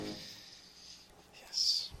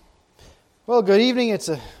Well, good evening. It's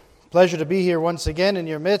a pleasure to be here once again in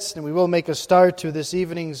your midst, and we will make a start to this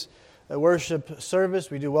evening's worship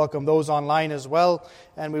service. We do welcome those online as well,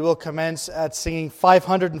 and we will commence at singing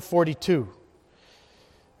 542.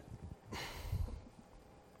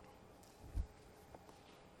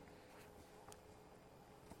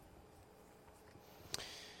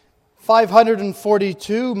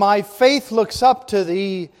 My faith looks up to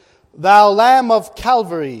Thee, Thou Lamb of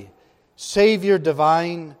Calvary, Savior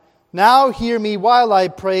divine. Now hear me while I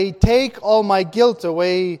pray, take all my guilt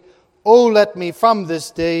away. Oh, let me from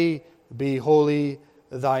this day be wholly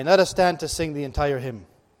Thine. Let us stand to sing the entire hymn.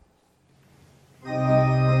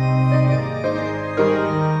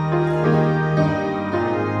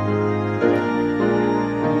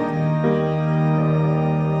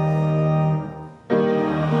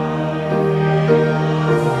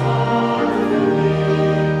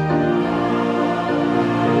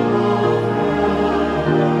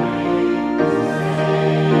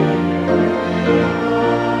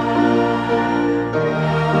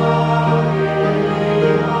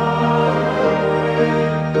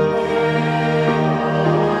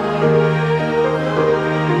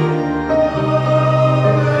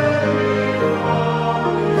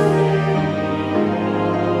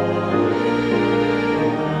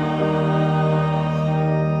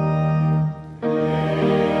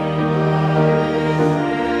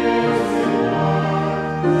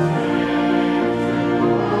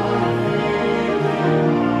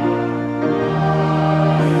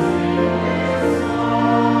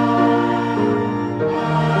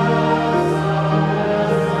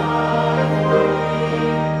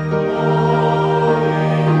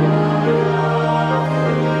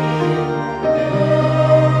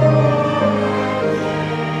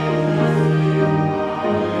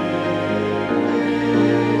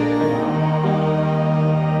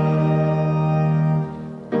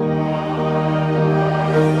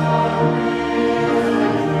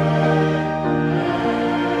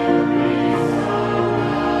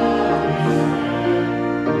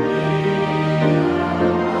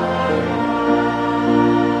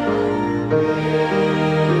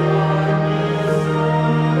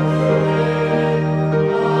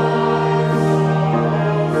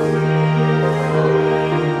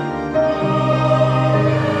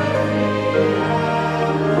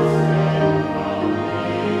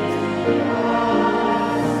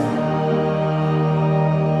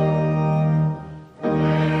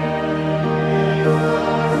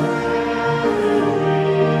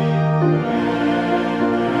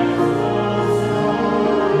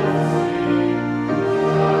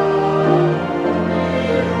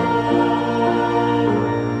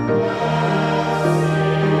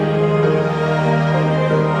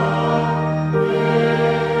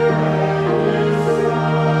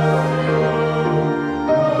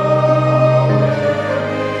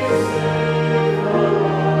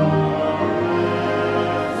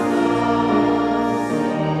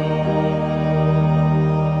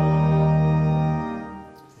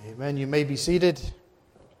 Be seated.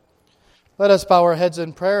 Let us bow our heads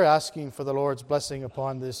in prayer, asking for the Lord's blessing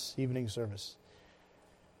upon this evening service.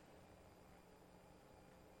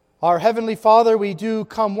 Our Heavenly Father, we do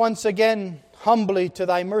come once again humbly to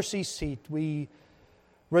Thy mercy seat. We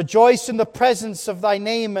rejoice in the presence of Thy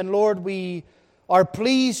name, and Lord, we are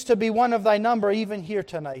pleased to be one of Thy number even here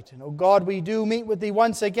tonight. And, oh God, we do meet with Thee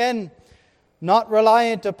once again, not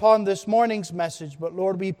reliant upon this morning's message, but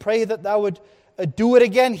Lord, we pray that Thou would do it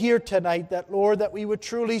again here tonight, that, Lord, that we would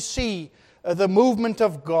truly see the movement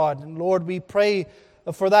of God. And, Lord, we pray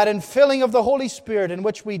for that infilling of the Holy Spirit in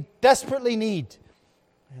which we desperately need.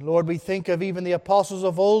 And, Lord, we think of even the apostles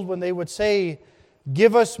of old when they would say,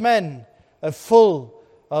 give us men full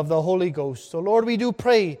of the Holy Ghost. So, Lord, we do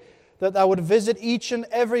pray that Thou would visit each and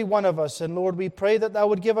every one of us. And, Lord, we pray that Thou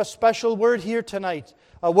would give a special word here tonight,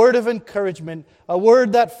 a word of encouragement, a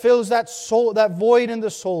word that fills that soul, that void in the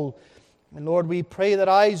soul. And Lord, we pray that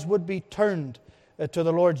eyes would be turned to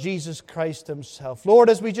the Lord Jesus Christ Himself. Lord,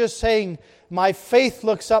 as we just sang, my faith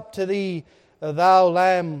looks up to Thee, Thou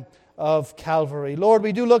Lamb of Calvary. Lord,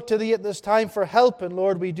 we do look to Thee at this time for help, and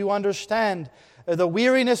Lord, we do understand the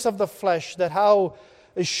weariness of the flesh, that how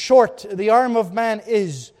short the arm of man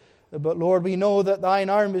is. But Lord, we know that Thine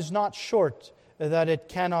arm is not short, that it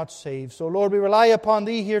cannot save. So Lord, we rely upon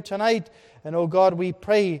Thee here tonight, and oh God, we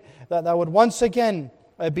pray that Thou would once again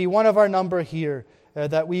be one of our number here,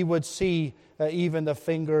 that we would see even the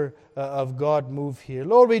finger of God move here.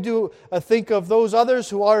 Lord, we do think of those others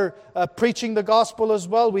who are preaching the gospel as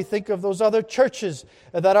well. We think of those other churches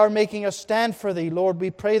that are making a stand for Thee. Lord,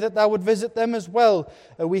 we pray that Thou would visit them as well.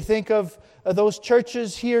 We think of those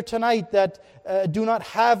churches here tonight that do not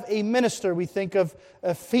have a minister. We think of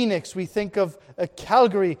Phoenix. We think of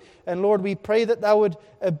Calgary. And Lord, we pray that Thou would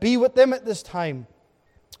be with them at this time.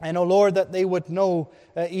 And, O Lord, that they would know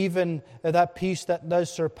even that peace that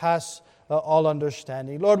does surpass all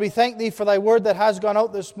understanding. Lord, we thank Thee for Thy word that has gone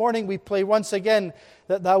out this morning. We pray once again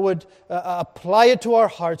that Thou would apply it to our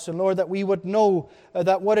hearts. And Lord, that we would know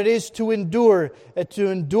that what it is to endure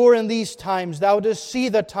in these times. Thou didst see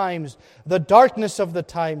the times, the darkness of the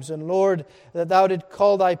times. And Lord, that Thou did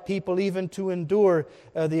call Thy people even to endure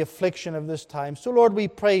the affliction of this time. So Lord, we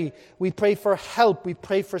pray for help. We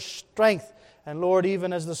pray for strength. And Lord,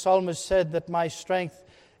 even as the psalmist said, that my strength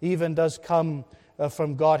even does come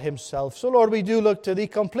from God Himself. So Lord, we do look to Thee,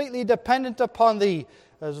 completely dependent upon Thee.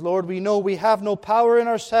 As Lord, we know we have no power in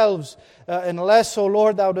ourselves unless, O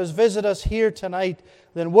Lord, Thou dost visit us here tonight.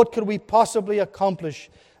 Then what could we possibly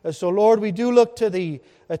accomplish? So Lord, we do look to Thee,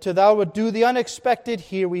 to Thou would do the unexpected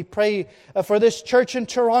here. We pray for this church in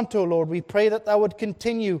Toronto, Lord. We pray that Thou would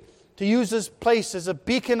continue to use this place as a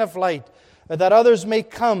beacon of light, that others may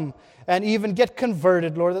come and even get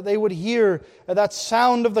converted, Lord, that they would hear that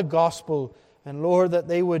sound of the gospel. And Lord, that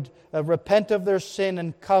they would repent of their sin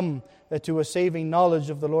and come to a saving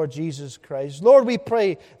knowledge of the Lord Jesus Christ. Lord, we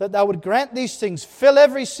pray that Thou would grant these things. Fill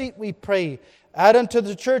every seat, we pray. Add unto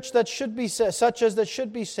the church that should be such as that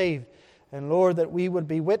should be saved. And Lord, that we would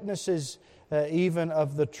be witnesses even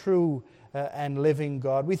of the true and living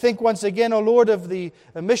God. We think once again, O Lord, of the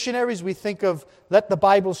missionaries. We think of Let the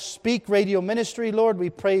Bible Speak radio ministry, Lord.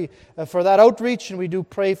 We pray for that outreach, and we do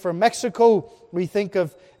pray for Mexico. We think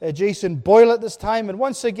of Jason Boyle at this time. And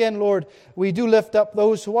once again, Lord, we do lift up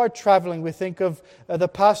those who are traveling. We think of the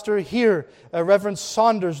pastor here, Reverend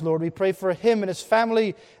Saunders, Lord. We pray for him and his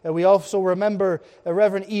family. We also remember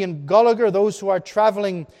Reverend Ian Gallagher, those who are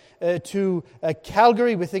traveling to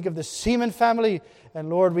Calgary. We think of the Seaman family. And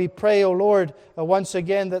Lord, we pray, O Lord, once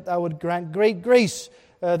again that Thou would grant great grace,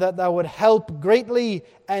 that Thou would help greatly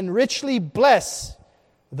and richly bless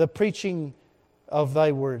the preaching of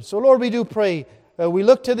Thy word. So Lord, we do pray. We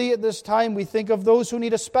look to Thee at this time. We think of those who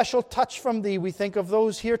need a special touch from Thee. We think of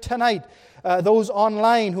those here tonight, those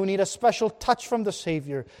online who need a special touch from the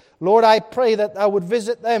Savior. Lord, I pray that Thou would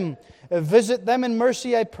visit them. Visit them in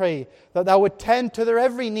mercy, I pray. That Thou would tend to their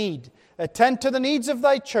every need. Tend to the needs of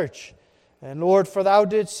Thy church. And Lord, for Thou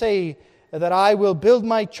didst say that I will build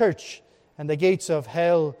my church, and the gates of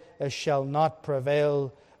hell shall not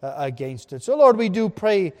prevail against it. So Lord, we do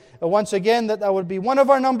pray once again that Thou would be one of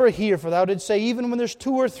our number here, for Thou didst say, even when there's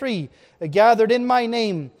 2 or 3 gathered in my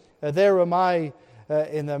name, there am I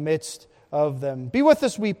in the midst of them. Be with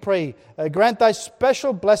us, we pray. Grant Thy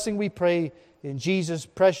special blessing, we pray, in Jesus'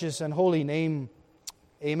 precious and holy name.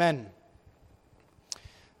 Amen.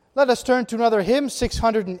 Let us turn to another hymn,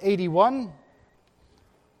 681.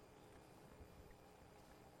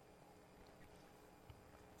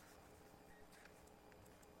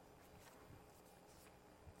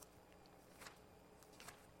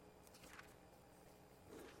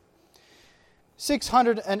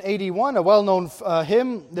 (681), a well-known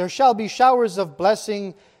hymn. There shall be showers of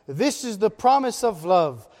blessing. This is the promise of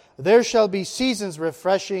love. There shall be seasons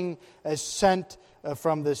refreshing as sent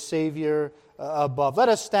from the Savior above. Let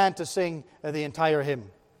us stand to sing the entire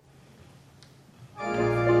hymn.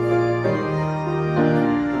 Yes.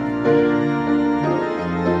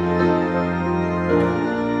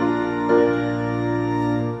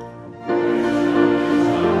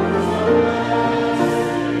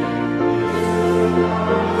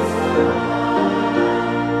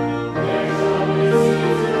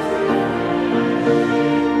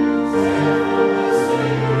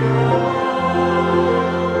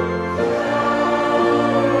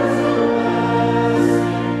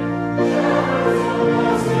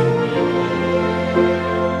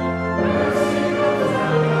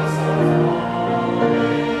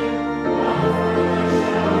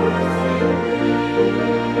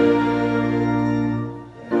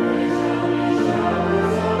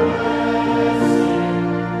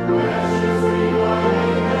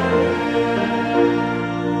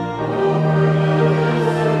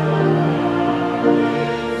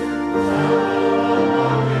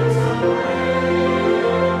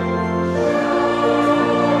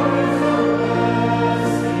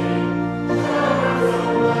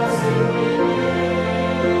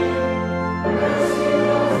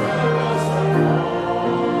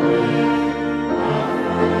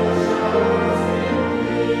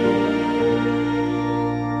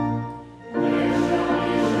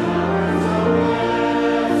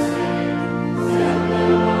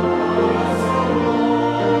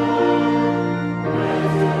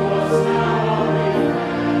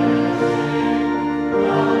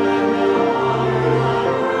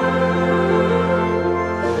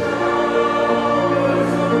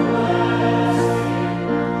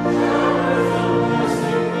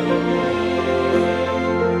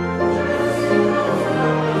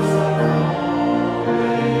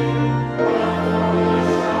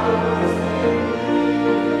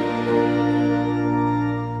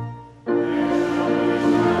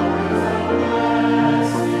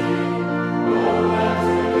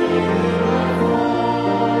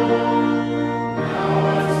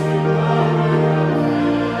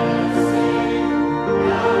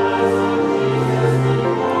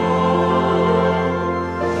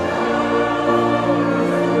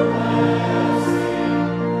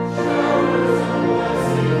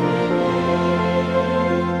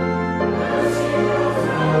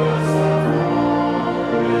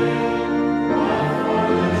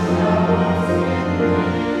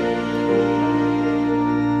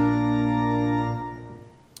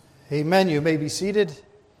 Amen. You may be seated.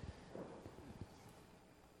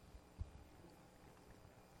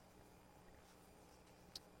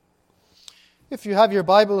 If you have your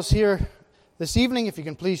Bibles here this evening, if you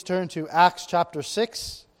can please turn to Acts chapter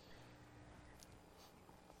 6.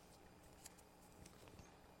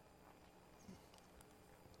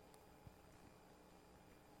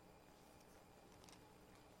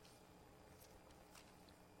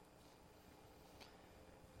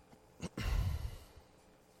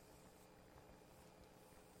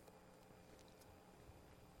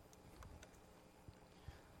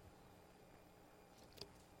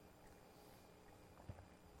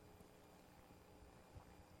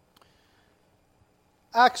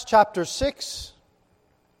 Acts chapter 6,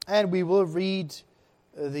 and we will read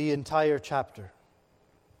the entire chapter.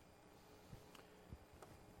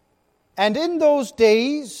 And in those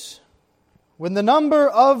days, when the number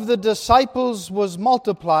of the disciples was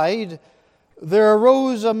multiplied, there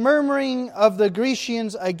arose a murmuring of the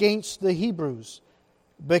Grecians against the Hebrews,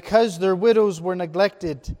 because their widows were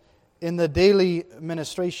neglected in the daily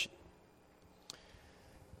ministration.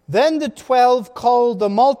 Then the 12 called the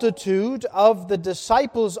multitude of the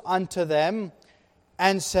disciples unto them,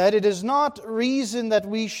 and said, It is not reason that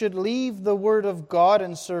we should leave the word of God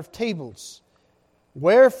and serve tables.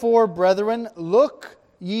 Wherefore, brethren, look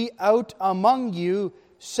ye out among you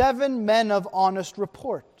 7 men of honest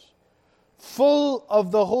report, full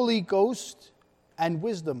of the Holy Ghost and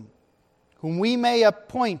wisdom, whom we may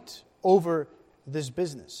appoint over this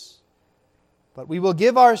business. But we will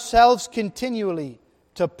give ourselves continually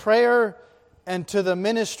to prayer and to the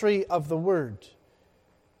ministry of the word.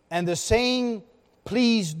 And the saying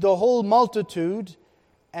pleased the whole multitude,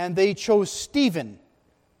 and they chose Stephen,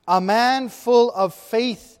 a man full of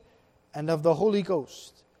faith and of the Holy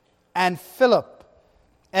Ghost, and Philip,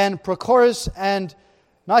 and Prochorus, and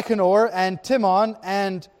Nicanor, and Timon,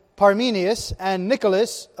 and Parmenius, and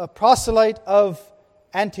Nicholas, a proselyte of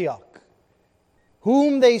Antioch,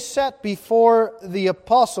 whom they set before the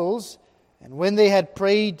apostles. And when they had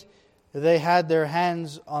prayed, they had their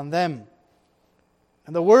hands on them.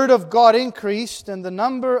 And the word of God increased, and the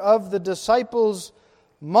number of the disciples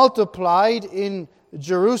multiplied in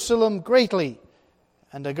Jerusalem greatly,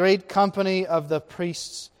 and a great company of the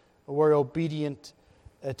priests were obedient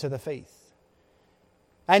to the faith.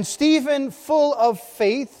 And Stephen, full of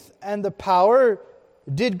faith and the power,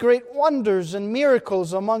 did great wonders and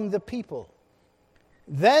miracles among the people.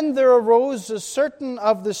 Then there arose a certain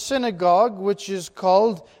of the synagogue, which is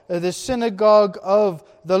called the synagogue of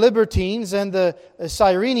the Libertines, and the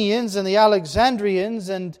Cyrenians, and the Alexandrians,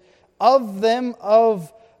 and of them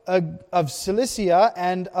of Cilicia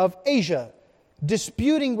and of Asia,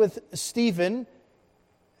 disputing with Stephen,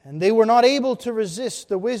 and they were not able to resist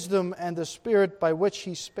the wisdom and the spirit by which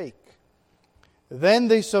he spake. Then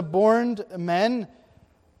they suborned men,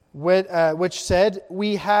 which said,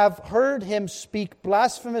 We have heard him speak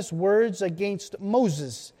blasphemous words against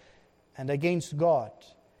Moses and against God.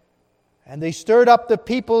 And they stirred up the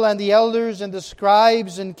people and the elders and the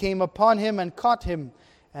scribes, and came upon him and caught him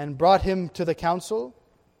and brought him to the council,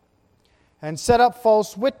 and set up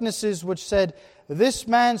false witnesses, which said, This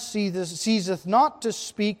man ceaseth not to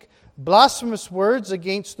speak blasphemous words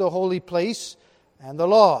against the holy place and the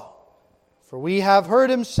law. For we have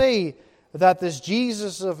heard him say that this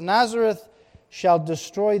Jesus of Nazareth shall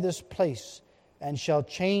destroy this place, and shall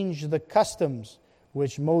change the customs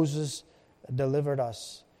which Moses delivered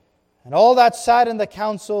us. And all that sat in the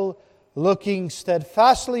council looking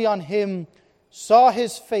steadfastly on him, saw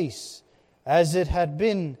his face as it had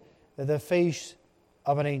been the face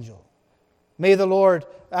of an angel. May the Lord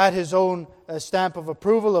add his own stamp of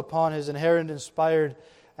approval upon his inerrant, inspired,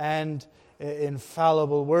 and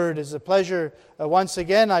infallible word. It's a pleasure. Once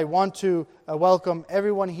again, I want to welcome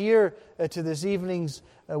everyone here to this evening's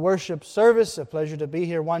worship service. A pleasure to be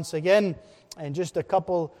here once again. And just a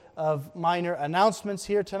couple of minor announcements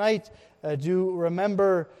here tonight. Do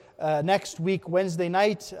remember next week, Wednesday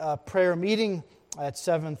night, prayer meeting at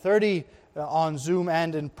 7:30 on Zoom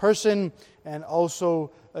and in person. And also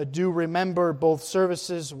do remember both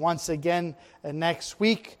services once again next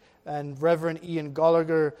week. And Reverend Ian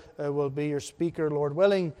Gallagher will be your speaker, Lord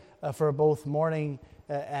willing, for both morning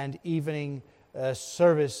and evening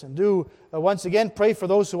service. And do once again pray for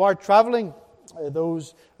those who are traveling,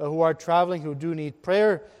 who do need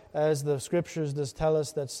prayer, as the Scriptures does tell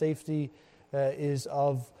us that safety is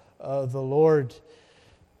of the Lord.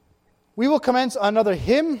 We will commence another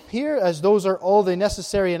hymn here, as those are all the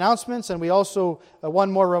necessary announcements. And we also,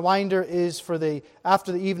 one more reminder is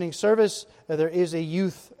after the evening service, there is a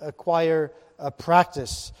youth choir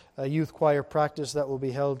practice, that will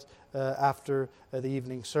be held after the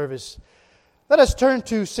evening service. Let us turn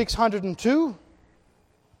to 602.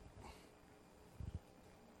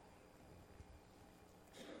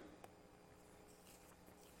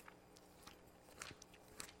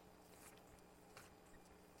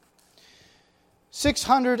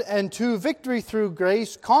 "602, victory through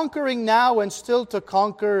grace, conquering now and still to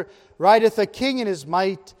conquer, rideth a king in his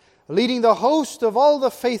might, leading the host of all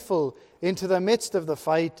the faithful into the midst of the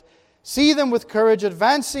fight. See them with courage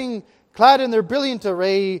advancing, clad in their brilliant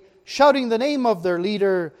array, shouting the name of their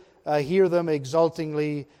leader, hear them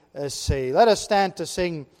exultingly say." Let us stand to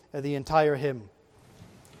sing the entire hymn.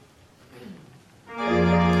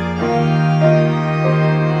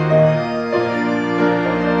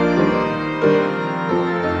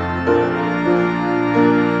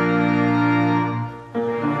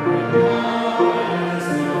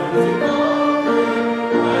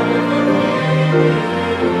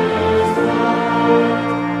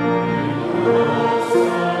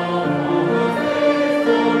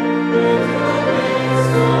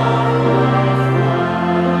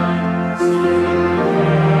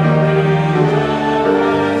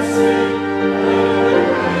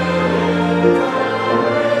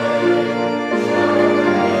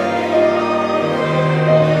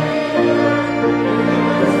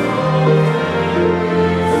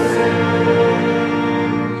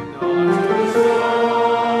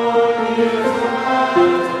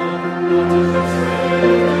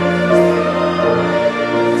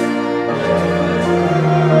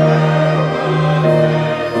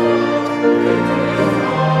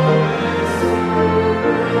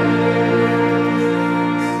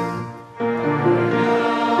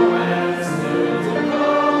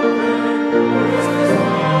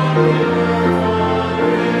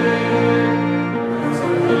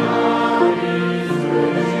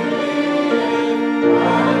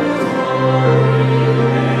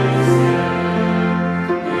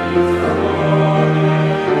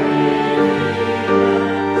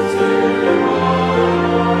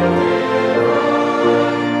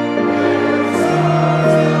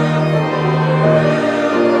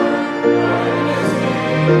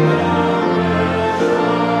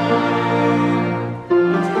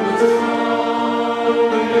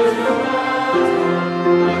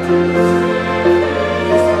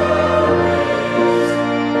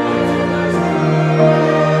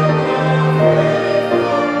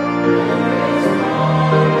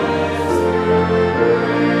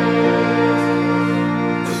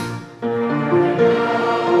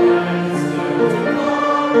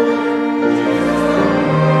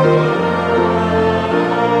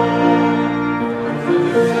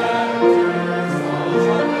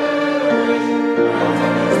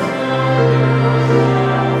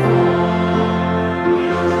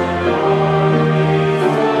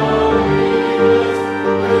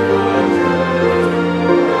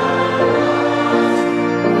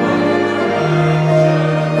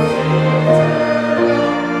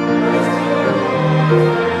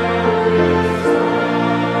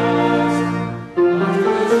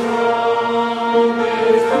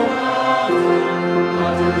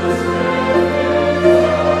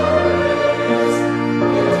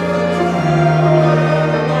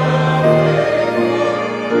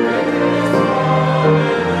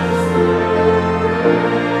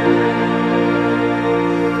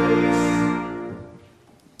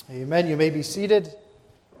 Amen. You may be seated.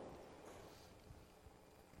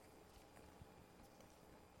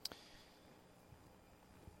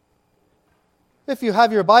 If you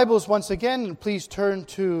have your Bibles once again, please turn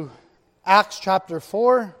to Acts chapter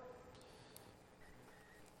 4.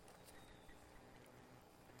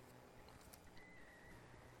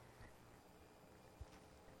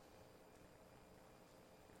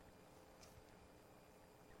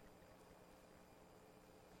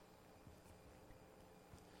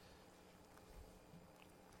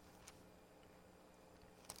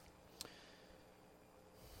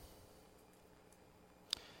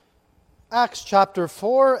 Acts chapter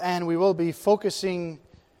 4, and we will be focusing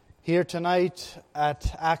here tonight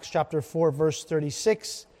at Acts chapter 4, verse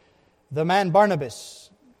 36, the man Barnabas.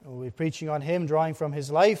 We'll be preaching on him, drawing from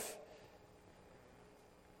his life.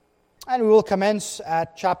 And we will commence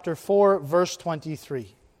at chapter 4, verse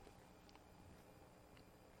 23.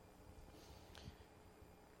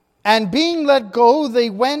 And being let go, they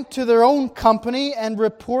went to their own company and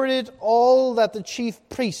reported all that the chief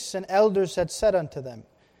priests and elders had said unto them.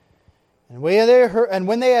 And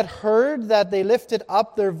when they had heard that, they lifted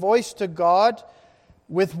up their voice to God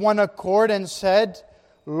with one accord and said,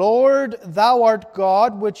 Lord, Thou art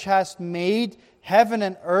God, which hast made heaven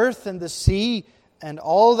and earth and the sea and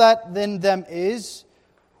all that in them is,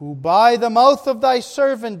 who by the mouth of Thy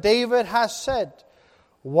servant David hast said,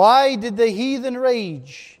 Why did the heathen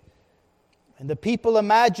rage, and the people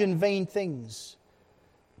imagine vain things?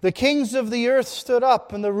 The kings of the earth stood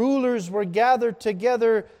up, and the rulers were gathered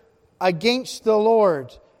together against the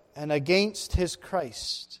Lord and against His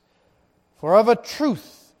Christ. For of a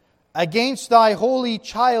truth, against Thy holy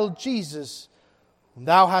child Jesus, whom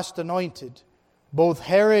Thou hast anointed, both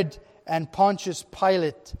Herod and Pontius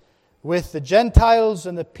Pilate, with the Gentiles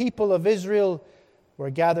and the people of Israel, were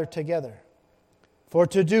gathered together, for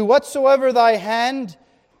to do whatsoever Thy hand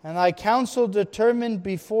and Thy counsel determined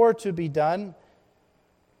before to be done.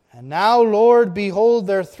 And now, Lord, behold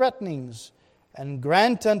their threatenings, and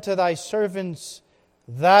grant unto Thy servants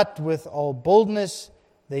that with all boldness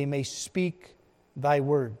they may speak Thy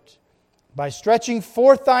word, by stretching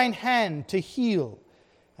forth Thine hand to heal,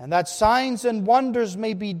 and that signs and wonders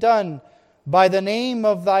may be done by the name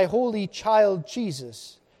of Thy holy child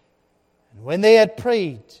Jesus. And when they had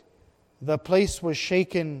prayed, the place was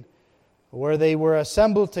shaken where they were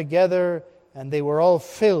assembled together, and they were all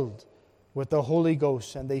filled with the Holy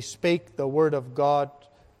Ghost, and they spake the word of God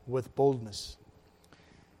with boldness.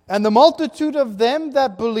 And the multitude of them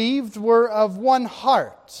that believed were of one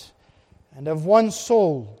heart and of one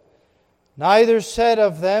soul. Neither said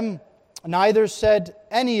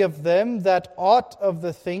any of them that aught of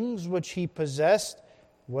the things which he possessed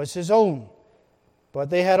was his own, but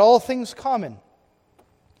they had all things common.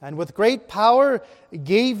 And with great power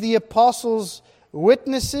gave the apostles a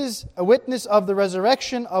witness of the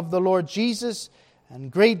resurrection of the Lord Jesus,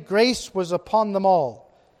 and great grace was upon them all.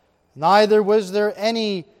 Neither was there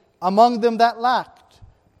any among them that lacked,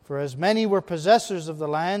 for as many were possessors of the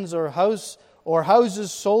lands or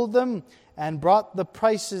houses sold them, and brought the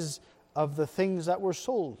prices of the things that were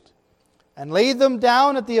sold, and laid them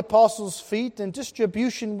down at the apostles' feet, and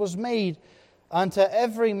distribution was made unto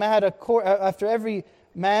every man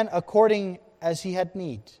according as he had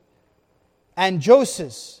need. And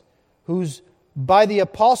Joseph, whose by the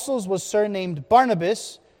apostles was surnamed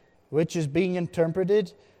Barnabas, which is being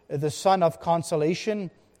interpreted the son of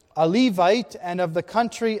consolation, a Levite, and of the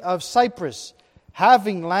country of Cyprus,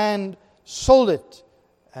 having land, sold it,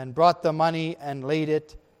 and brought the money and laid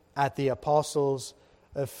it at the apostles'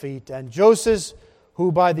 feet. And Joseph,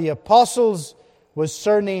 who by the apostles was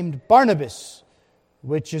surnamed Barnabas,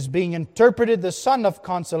 which is being interpreted the son of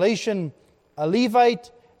consolation, a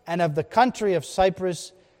Levite, and of the country of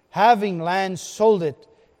Cyprus, having land, sold it,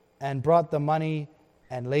 and brought the money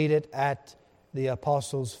and laid it at the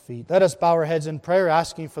apostles' feet. Let us bow our heads in prayer,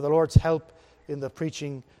 asking for the Lord's help in the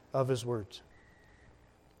preaching of His word.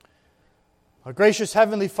 Our gracious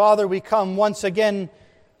Heavenly Father, we come once again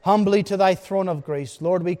humbly to Thy throne of grace.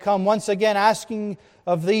 Lord, we come once again asking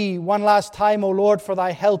of Thee one last time, O Lord, for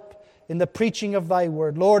Thy help in the preaching of Thy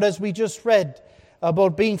word. Lord, as we just read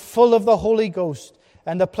about being full of the Holy Ghost,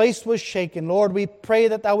 and the place was shaken, Lord, we pray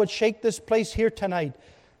that Thou would shake this place here tonight.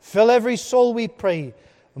 Fill every soul, we pray.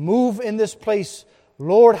 Move in this place.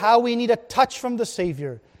 Lord, how we need a touch from the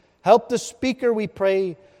Savior. Help the speaker, we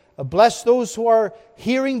pray. Bless those who are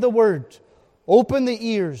hearing the word. Open the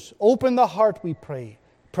ears, open the heart, we pray.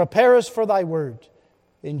 Prepare us for Thy word.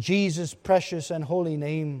 In Jesus' precious and holy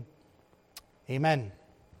name, amen.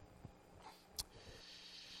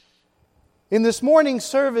 In this morning's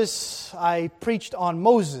service, I preached on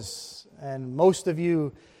Moses, and most of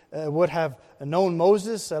you would have known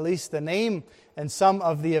Moses, at least the name, and some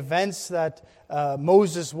of the events that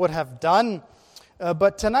Moses would have done.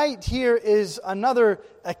 But tonight here is another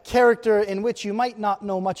character in which you might not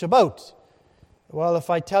know much about. Well,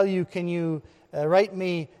 if I tell you, can you write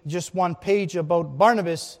me just one page about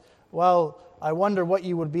Barnabas? Well, I wonder what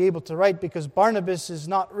you would be able to write, because Barnabas is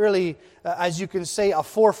not really, as you can say, a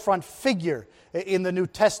forefront figure in the New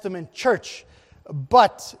Testament church.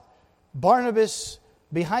 But Barnabas,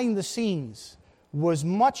 behind the scenes, was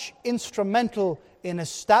much instrumental in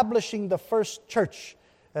establishing the first church.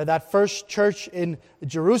 That first church in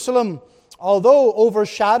Jerusalem, although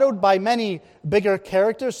overshadowed by many bigger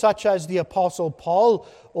characters such as the Apostle Paul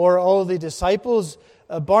or all the disciples,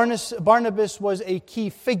 Barnabas was a key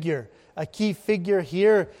figure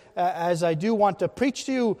here, as I do want to preach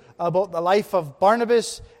to you about the life of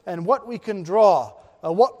Barnabas and what we can draw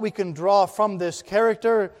from this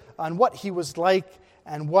character and what he was like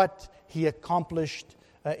and what he accomplished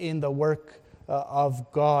in the work of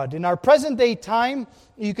God. In our present day time,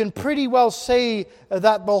 you can pretty well say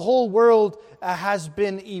that the whole world has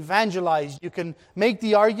been evangelized. You can make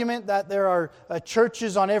the argument that there are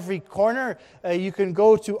churches on every corner. You can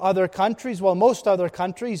go to other countries, most other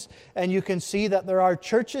countries, and you can see that there are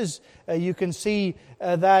churches. You can see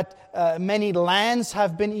that many lands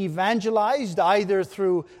have been evangelized, either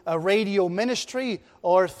through a radio ministry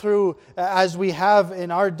or through, as we have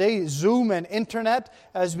in our day, Zoom and internet.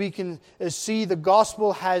 As we can see, the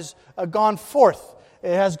gospel has gone forth.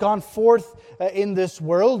 It has gone forth in this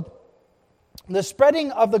world. The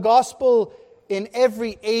spreading of the gospel in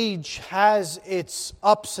every age has its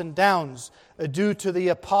ups and downs due to the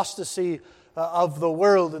apostasy of the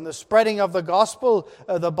world. In the spreading of the gospel,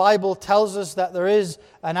 the Bible tells us that there is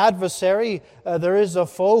an adversary, there is a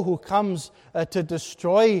foe who comes to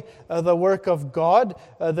destroy the work of God.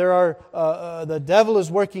 The devil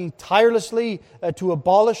is working tirelessly to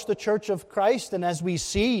abolish the church of Christ, and as we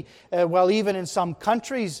see, even in some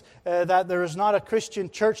countries, that there is not a Christian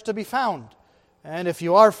church to be found. And if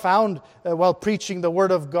you are found while preaching the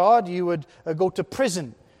Word of God, you would go to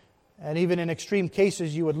prison. And even in extreme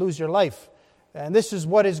cases, you would lose your life. And this is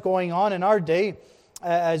what is going on in our day,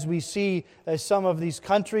 as we see some of these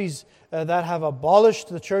countries that have abolished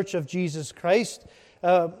the Church of Jesus Christ.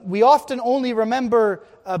 We often only remember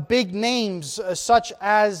big names such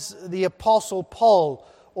as the Apostle Paul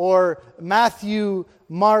or Matthew,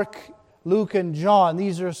 Mark, Luke, and John.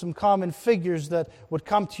 These are some common figures that would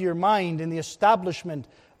come to your mind in the establishment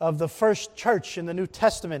of the first church in the New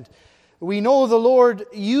Testament. We know the Lord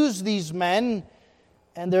used these men,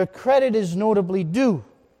 and their credit is notably due,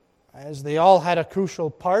 as they all had a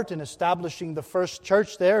crucial part in establishing the first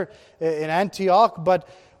church there in Antioch. But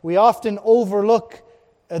we often overlook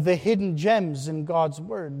the hidden gems in God's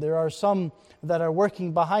Word. There are some that are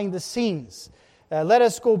working behind the scenes. Let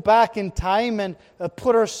us go back in time and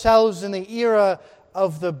put ourselves in the era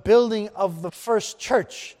of the building of the first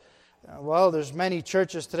church. There's many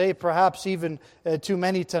churches today, perhaps even too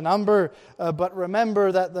many to number, but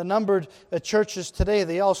remember that the numbered churches today,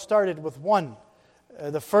 they all started with one.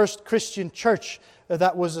 The first Christian church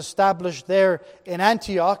that was established there in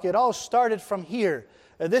Antioch, it all started from here.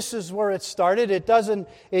 This is where it started. It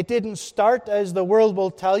didn't start, as the world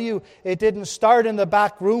will tell you, it didn't start in the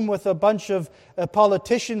back room with a bunch of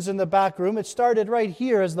politicians in the back room. It started right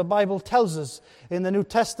here, as the Bible tells us, in the New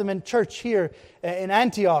Testament church here in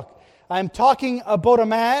Antioch. I'm talking about a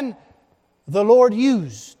man the Lord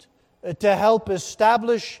used to help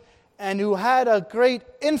establish and who had a great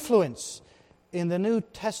influence in the New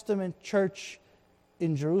Testament church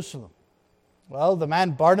in Jerusalem. The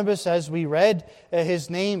man Barnabas, as we read, his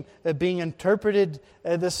name being interpreted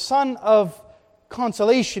the son of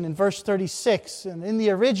consolation in verse 36. And in the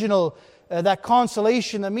original, that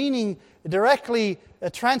consolation, the meaning directly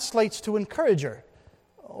translates to encourager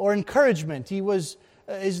or encouragement.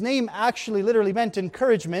 His name actually literally meant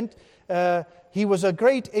encouragement. He was a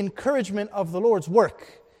great encouragement of the Lord's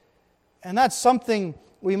work. And that's something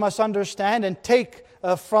we must understand and take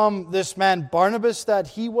from this man Barnabas, that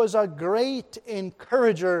he was a great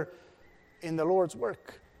encourager in the Lord's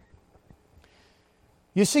work.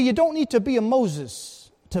 You see, you don't need to be a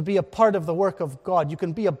Moses to be a part of the work of God. You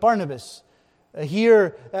can be a Barnabas.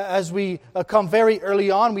 Here, as we come very early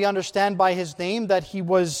on, we understand by his name that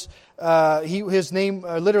his name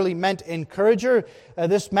literally meant encourager.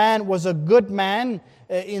 This man was a good man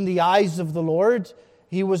in the eyes of the Lord.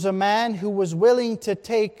 He was a man who was willing to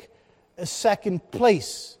take a second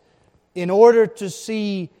place in order to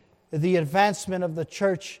see the advancement of the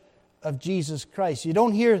church of Jesus Christ. You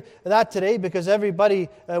don't hear that today because everybody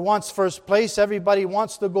wants first place, everybody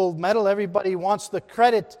wants the gold medal, everybody wants the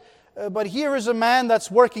credit but here is a man that's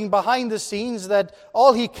working behind the scenes, that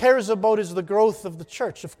all he cares about is the growth of the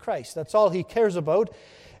church of Christ. That's all he cares about,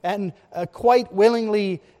 and quite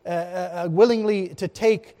willingly to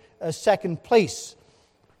take a second place.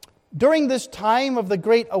 During this time of the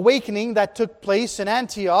Great Awakening that took place in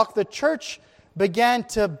Antioch, the church began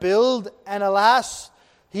to build, and alas,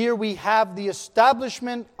 here we have the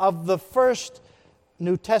establishment of the first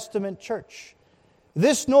New Testament church.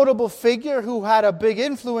 This notable figure who had a big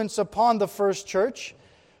influence upon the first church,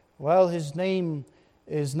 well, his name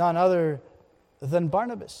is none other than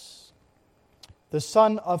Barnabas, the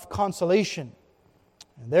son of consolation.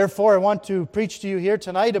 And therefore, I want to preach to you here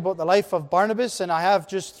tonight about the life of Barnabas, and I have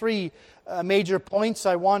just three major points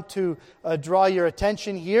I want to draw your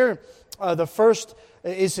attention here. The first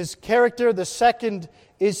is his character, the second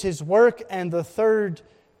is his work, and the third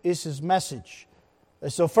is his message.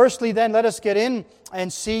 So firstly then, let us get in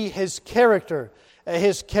and see his character.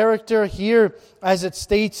 His character here, as it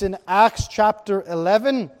states in Acts chapter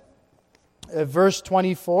 11, verse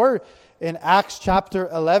 24. In Acts chapter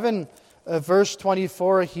 11, verse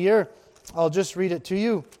 24 here, I'll just read it to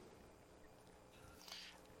you.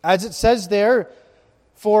 As it says there,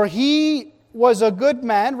 for he was a good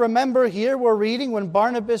man. Remember here we're reading when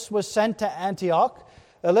Barnabas was sent to Antioch.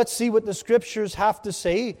 Let's see what the Scriptures have to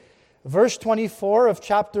say. Verse 24 of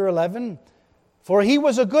chapter 11, for he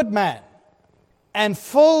was a good man, and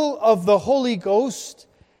full of the Holy Ghost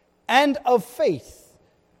and of faith,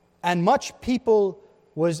 and much people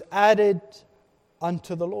was added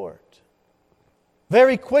unto the Lord.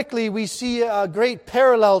 Very quickly we see a great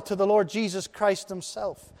parallel to the Lord Jesus Christ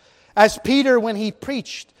himself. As Peter, when he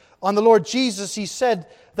preached on the Lord Jesus, he said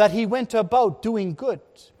that he went about doing good.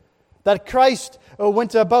 That Christ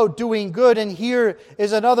went about doing good. And here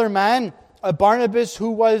is another man, Barnabas, who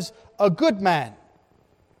was a good man,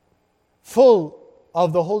 full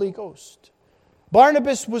of the Holy Ghost.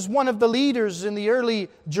 Barnabas was one of the leaders in the early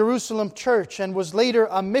Jerusalem church and was later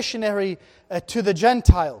a missionary to the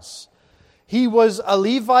Gentiles. He was a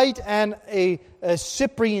Levite and a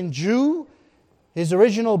Cyprian Jew. His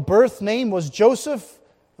original birth name was Joseph,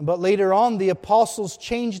 but later on the apostles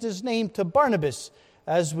changed his name to Barnabas,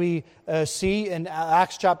 as we see in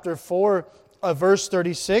Acts chapter 4, verse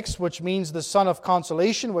 36, which means the son of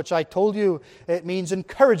consolation, which I told you it means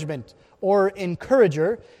encouragement or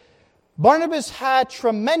encourager. Barnabas had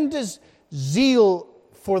tremendous zeal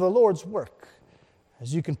for the Lord's work.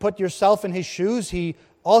 As you can put yourself in his shoes,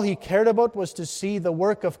 all he cared about was to see the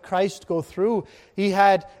work of Christ go through. He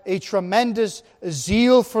had a tremendous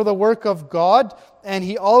zeal for the work of God, and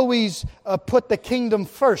he always put the kingdom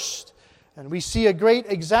first. And we see a great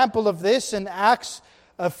example of this in Acts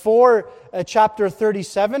 4, chapter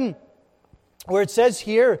 37, where it says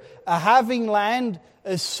here, having land,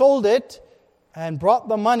 sold it, and brought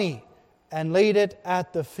the money, and laid it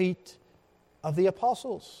at the feet of the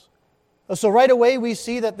apostles. So right away we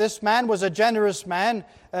see that this man was a generous man.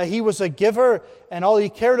 He was a giver, and all he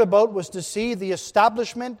cared about was to see the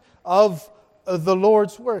establishment of the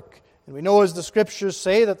Lord's work. And we know, as the Scriptures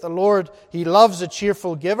say, that the Lord, He loves a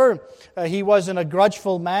cheerful giver. He wasn't a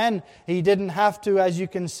grudgeful man. He didn't have to, as you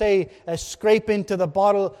can say, scrape into the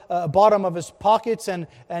bottom of his pockets and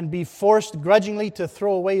be forced grudgingly to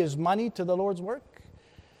throw away his money to the Lord's work.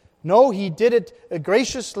 No, he did it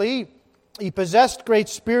graciously. He possessed great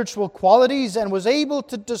spiritual qualities and was able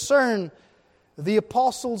to discern the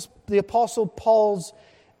Apostle Paul's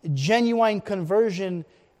genuine conversion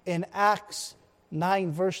in Acts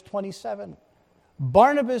 9, verse 27.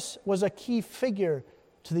 Barnabas was a key figure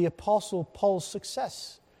to the Apostle Paul's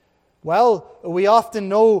success. Well, we often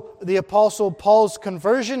know the Apostle Paul's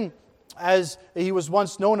conversion, as he was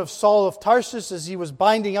once known of Saul of Tarsus, as he was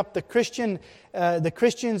binding up the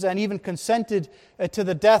Christians and even consented to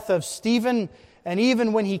the death of Stephen. And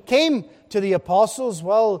even when he came to the apostles,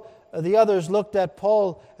 well, the others looked at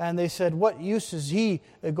Paul and they said, what use is he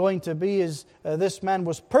going to be, as this man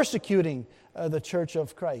was persecuting the church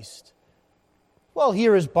of Christ? Well,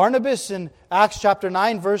 here is Barnabas in Acts chapter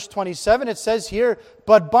 9, verse 27. It says here,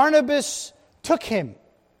 but Barnabas took him.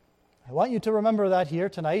 I want you to remember that here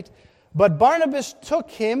tonight. But Barnabas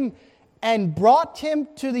took him and brought him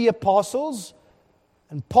to the apostles.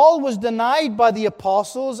 And Paul was denied by the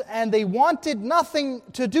apostles, and they wanted nothing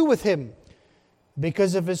to do with him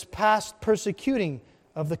because of his past persecuting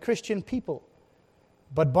of the Christian people.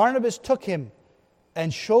 But Barnabas took him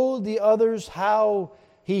and showed the others how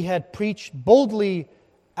he had preached boldly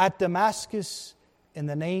at Damascus in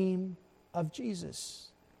the name of Jesus.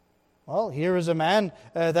 Well, here is a man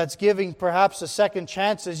that's giving perhaps a second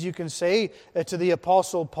chance, as you can say, to the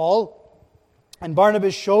Apostle Paul. And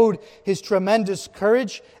Barnabas showed his tremendous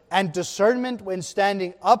courage and discernment when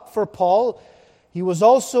standing up for Paul. He was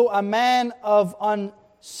also a man of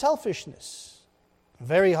unselfishness.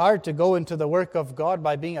 Very hard to go into the work of God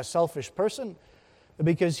by being a selfish person,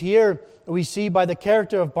 because here we see by the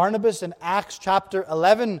character of Barnabas in Acts chapter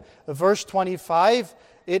 11, verse 25,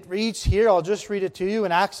 it reads here, I'll just read it to you.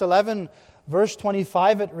 In Acts 11, verse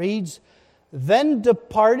 25, it reads, "Then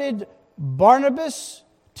departed Barnabas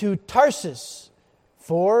to Tarsus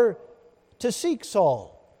to seek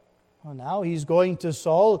Saul." Well, now he's going to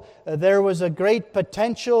Saul. There was a great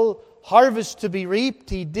potential harvest to be reaped.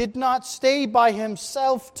 He did not stay by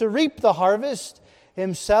himself to reap the harvest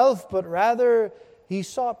himself, but rather he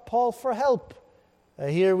sought Paul for help.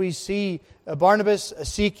 Here we see Barnabas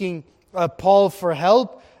seeking Paul for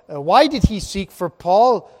help. Why did he seek for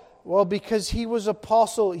Paul? Well, because he was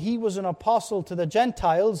apostle. He was an apostle to the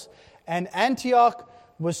Gentiles, and Antioch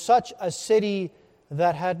was such a city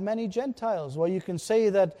that had many Gentiles. Well, you can say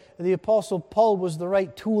that the Apostle Paul was the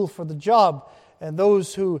right tool for the job. And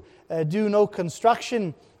those who do no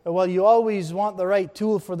construction, well, you always want the right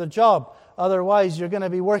tool for the job. Otherwise, you're going to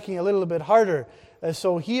be working a little bit harder.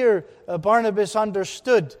 So here, Barnabas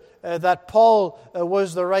understood that Paul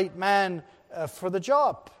was the right man for the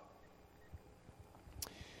job.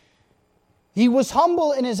 He was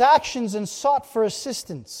humble in his actions and sought for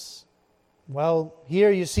assistance. Well,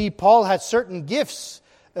 here you see Paul had certain gifts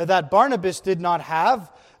that Barnabas did not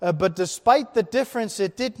have, but despite the difference,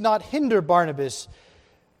 it did not hinder Barnabas.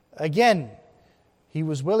 Again, he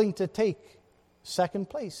was willing to take second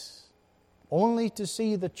place, only to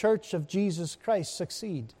see the church of Jesus Christ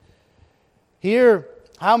succeed. Here,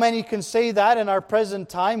 how many can say that in our present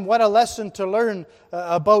time? What a lesson to learn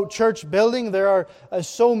about church building. There are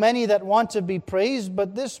so many that want to be praised,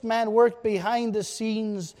 but this man worked behind the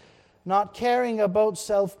scenes, not caring about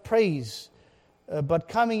self-praise, but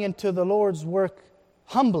coming into the Lord's work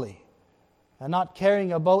humbly, and not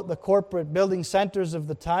caring about the corporate building centers of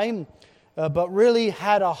the time, but really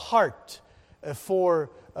had a heart for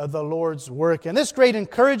the Lord's work. And this great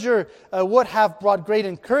encourager would have brought great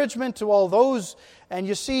encouragement to all those. And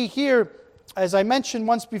you see here, as I mentioned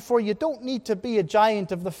once before, you don't need to be a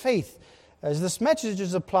giant of the faith. As this message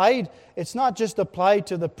is applied, it's not just applied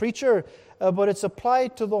to the preacher, but it's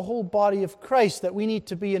applied to the whole body of Christ, that we need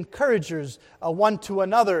to be encouragers one to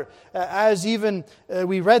another. As even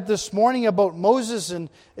we read this morning about Moses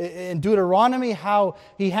in Deuteronomy, how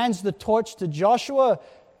he hands the torch to Joshua,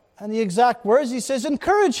 and the exact words he says,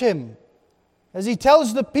 encourage him. As he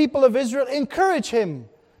tells the people of Israel, encourage him.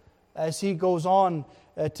 As he goes on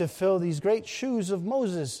to fill these great shoes of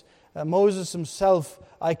Moses. Moses himself,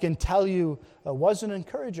 I can tell you, was an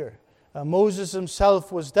encourager. Moses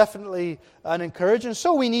himself was definitely an encourager. And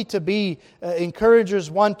so we need to be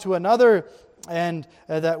encouragers one to another, and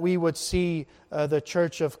that we would see the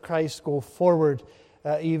church of Christ go forward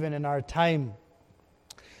even in our time.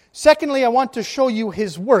 Secondly, I want to show you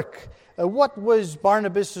his work. What was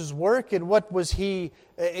Barnabas' work, and what was he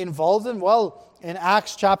involved in? Well, in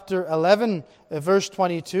Acts chapter 11, verse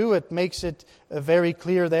 22, it makes it very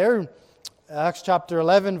clear there. Acts chapter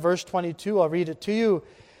 11, verse 22, I'll read it to you.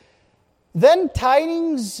 Then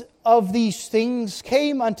tidings of these things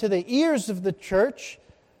came unto the ears of the church,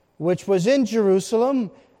 which was in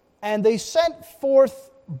Jerusalem, and they sent forth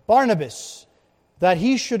Barnabas, that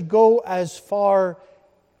he should go as far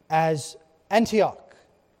as Antioch.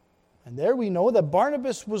 And there we know that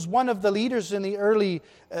Barnabas was one of the leaders in the early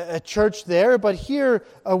church there. But here,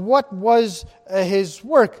 what was his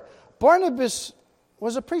work? Barnabas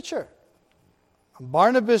was a preacher.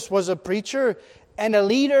 Barnabas was a preacher and a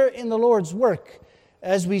leader in the Lord's work.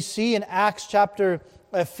 As we see in Acts chapter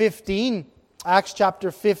 15,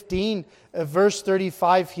 verse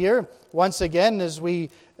 35 here. Once again, as we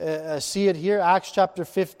see it here, Acts chapter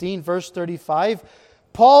 15, verse 35.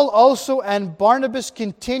 Paul also and Barnabas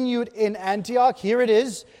continued in Antioch. Here it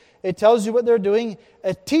is. It tells you what they're doing.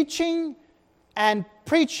 Teaching and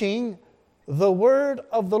preaching the word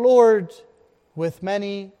of the Lord with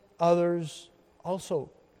many others also.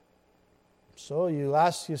 So you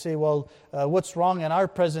say, well, what's wrong in our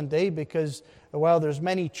present day? Because, well, there's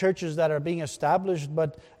many churches that are being established,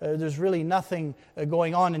 but there's really nothing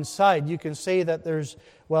going on inside. You can say that there's,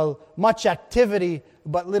 much activity,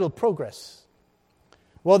 but little progress.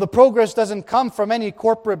 Well, the progress doesn't come from any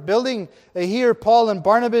corporate building. Here, Paul and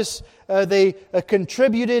Barnabas, they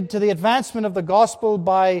contributed to the advancement of the gospel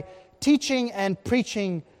by teaching and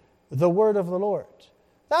preaching the word of the Lord.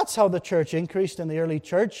 That's how the church increased in the early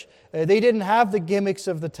church. They didn't have the gimmicks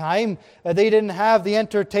of the time. They didn't have the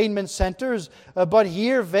entertainment centers. But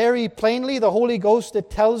here, very plainly, the Holy Ghost, it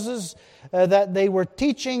tells us that they were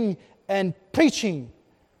teaching and preaching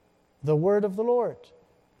the word of the Lord.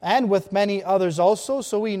 And with many others also.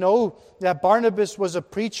 So we know that Barnabas was a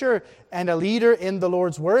preacher and a leader in the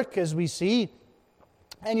Lord's work, as we see.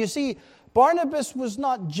 And you see, Barnabas was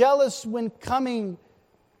not jealous when coming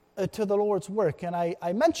to the Lord's work. And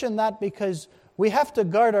I mention that because we have to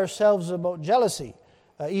guard ourselves about jealousy.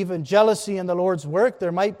 Even jealousy in the Lord's work.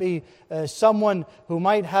 There might be someone who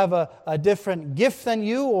might have a different gift than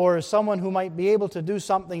you, or someone who might be able to do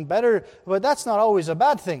something better, but that's not always a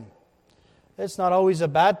bad thing. It's not always a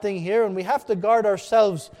bad thing here, and we have to guard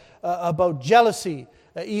ourselves about jealousy,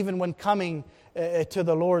 even when coming to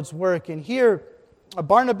the Lord's work. And here,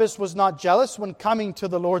 Barnabas was not jealous when coming to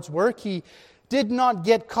the Lord's work. He did not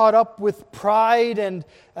get caught up with pride and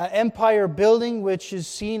empire building, which is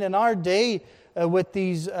seen in our day with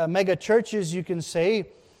these mega churches, you can say.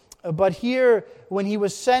 But here, when he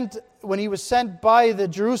was sent by the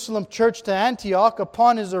Jerusalem church to Antioch,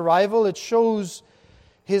 upon his arrival, it shows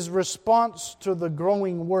his response to the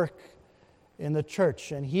growing work in the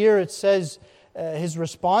church. And here it says his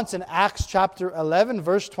response in Acts chapter 11,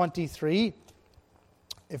 verse 23.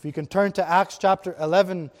 If you can turn to Acts chapter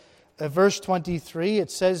 11, verse 23, it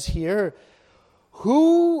says here,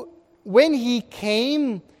 who, when he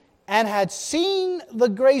came and had seen the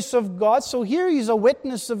grace of God, so here he's a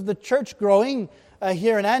witness of the church growing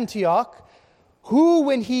here in Antioch, who,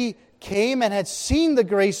 when he came and had seen the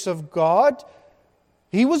grace of God,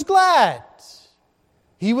 he was glad.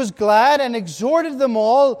 He was glad and exhorted them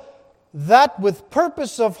all that with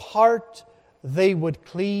purpose of heart they would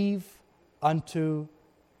cleave unto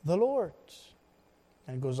the Lord.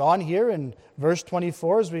 And it goes on here in verse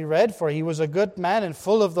 24 as we read, for he was a good man and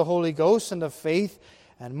full of the Holy Ghost and of faith,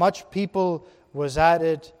 and much people was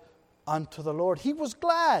added unto the Lord. He was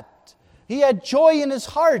glad. He had joy in his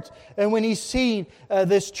heart. And when he seen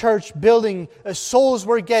this church building, souls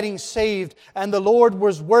were getting saved, and the Lord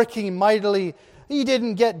was working mightily. He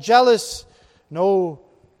didn't get jealous. No,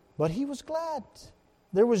 but he was glad.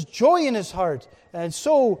 There was joy in his heart. And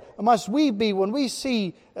so must we be when we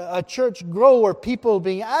see a church grow or people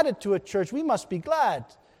being added to a church. We must be glad.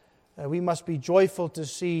 We must be joyful to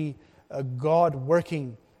see God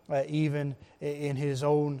working even in His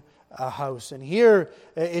own house. And here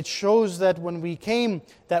it shows that when he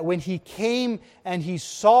came and he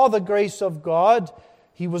saw the grace of God,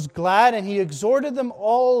 he was glad, and he exhorted them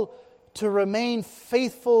all to remain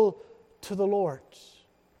faithful to the Lord.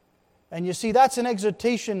 And you see, that's an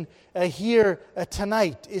exhortation here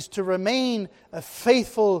tonight, is to remain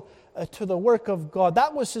faithful to the work of God.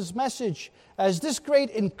 That was his message. As this great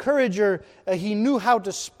encourager, he knew how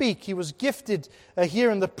to speak. He was gifted here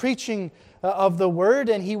in the preaching of the Word,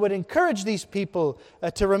 and he would encourage these people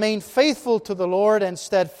to remain faithful to the Lord and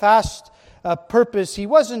steadfast purpose. He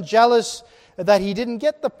wasn't jealous that he didn't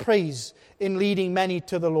get the praise in leading many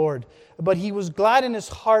to the Lord, but he was glad in his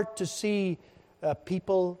heart to see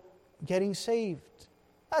people getting saved.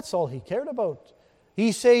 That's all he cared about.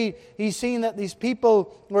 He's seen that these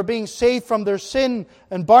people were being saved from their sin,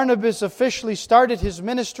 and Barnabas officially started his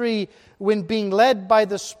ministry when being led by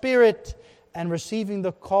the Spirit and receiving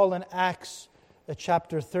the call in Acts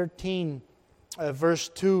chapter 13, verse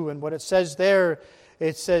 2. And what it says there,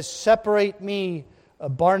 it says, separate me,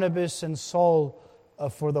 Barnabas and Saul,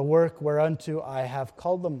 for the work whereunto I have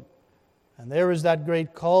called them. And there is that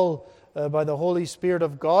great call by the Holy Spirit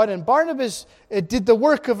of God. And Barnabas did the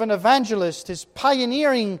work of an evangelist. His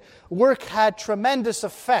pioneering work had tremendous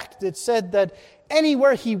effect. It said that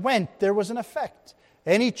anywhere he went, there was an effect.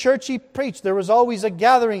 Any church he preached, there was always a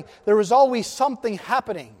gathering. There was always something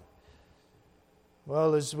happening.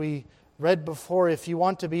 Well, as we read before, if you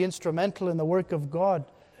want to be instrumental in the work of God,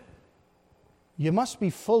 you must be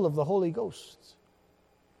full of the Holy Ghost.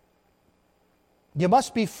 You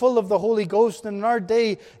must be full of the Holy Ghost. And in our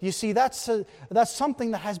day, you see, that's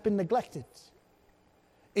something that has been neglected.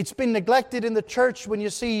 It's been neglected in the church when you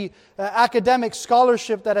see academic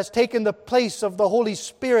scholarship that has taken the place of the Holy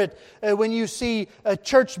Spirit. When you see a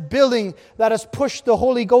church building that has pushed the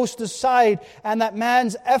Holy Ghost aside, and that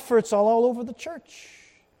man's efforts are all over the church.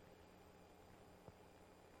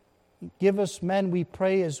 Give us men, we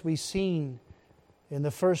pray, as we seen in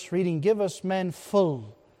the first reading, give us men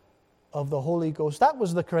full of the Holy Ghost. That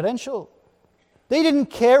was the credential. They didn't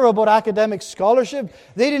care about academic scholarship.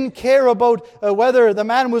 They didn't care about whether the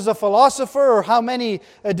man was a philosopher or how many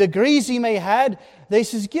degrees he may had. They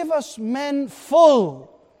says, give us men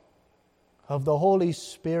full of the Holy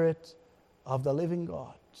Spirit of the living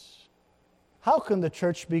God. How can the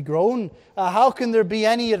church be grown? How can there be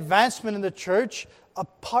any advancement in the church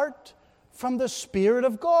apart from the Spirit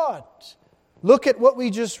of God? Look at what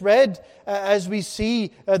we just read as we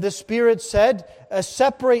see the Spirit said,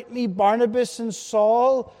 separate me, Barnabas and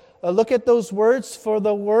Saul. Look at those words, for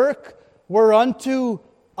the work whereunto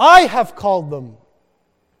I have called them.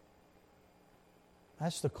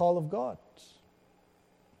 That's the call of God.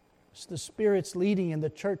 It's the Spirit's leading in the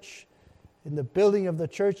church. In the building of the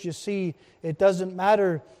church, you see, it doesn't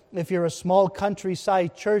matter if you're a small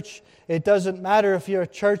countryside church. It doesn't matter if you're a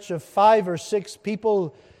church of 5 or 6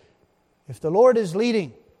 people. If the Lord is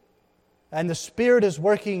leading and the Spirit is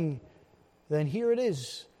working, then here it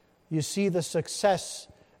is. You see the success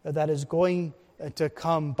that is going to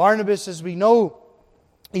come. Barnabas, as we know,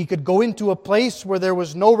 he could go into a place where there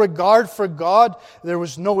was no regard for God, there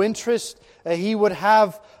was no interest. He would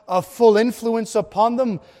have a full influence upon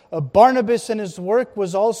them. Barnabas and his work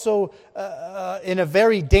was also in a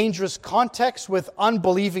very dangerous context with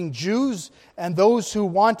unbelieving Jews and those who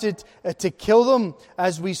wanted to kill them,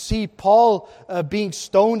 as we see Paul being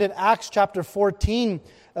stoned in Acts chapter 14,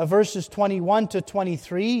 verses 21 to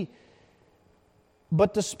 23.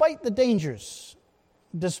 But despite the dangers,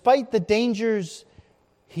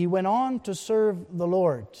 he went on to serve the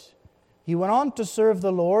Lord. He went on to serve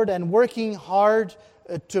the Lord and working hard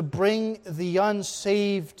to bring the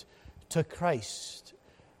unsaved to Christ.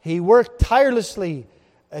 He worked tirelessly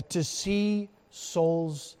to see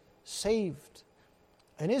souls saved.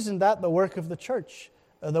 And isn't that the work of the church?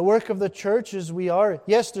 The work of the church is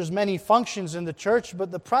yes, there's many functions in the church,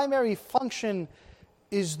 but the primary function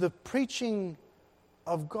is the preaching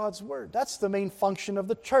of God's Word. That's the main function of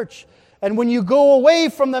the church. And when you go away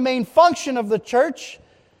from the main function of the church,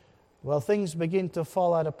 well, things begin to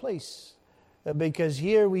fall out of place. Because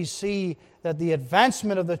here we see that the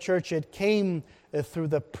advancement of the church, it came through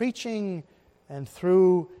the preaching and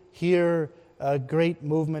through here a great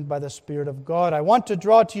movement by the Spirit of God. I want to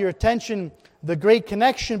draw to your attention the great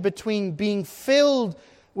connection between being filled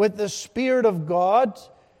with the Spirit of God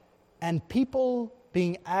and people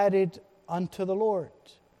being added unto the Lord.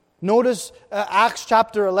 Notice Acts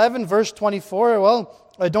chapter 11, verse 24. Well,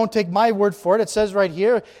 don't take my word for it. It says right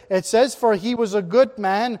here, it says, for he was a good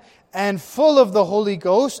man and full of the Holy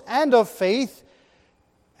Ghost and of faith.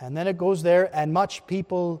 And then it goes there, and much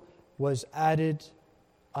people was added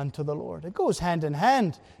unto the Lord. It goes hand in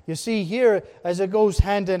hand. You see here, as it goes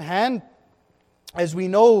hand in hand, as we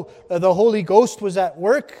know, the Holy Ghost was at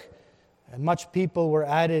work, and much people were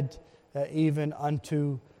added even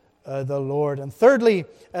unto the Lord. And thirdly,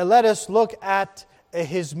 let us look at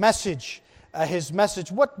his message. His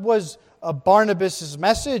message. What was Barnabas'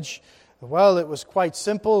 message? Well, it was quite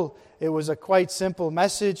simple. It was a quite simple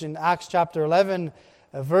message. In Acts chapter 11,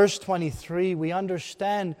 verse 23, we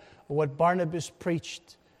understand what Barnabas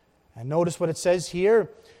preached. And notice what it says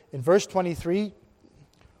here in verse 23.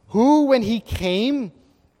 Who, when he came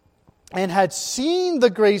and had seen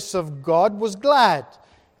the grace of God, was glad,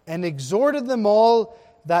 and exhorted them all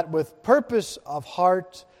that with purpose of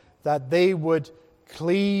heart that they would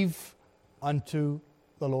cleave unto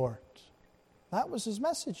the Lord. That was his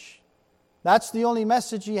message. That's the only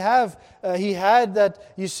message he had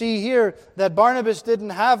that you see here, that Barnabas didn't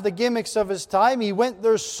have the gimmicks of his time. He went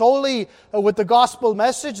there solely with the gospel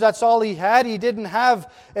message. That's all he had. He didn't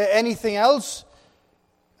have anything else.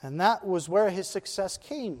 And that was where his success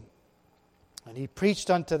came. And he preached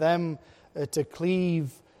unto them to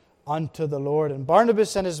cleave unto the Lord. And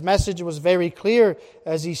Barnabas and his message was very clear,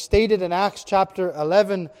 as he stated in Acts chapter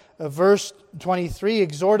 11, verse 23,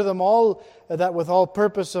 exhorted them all that with all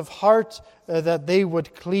purpose of heart that they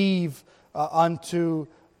would cleave unto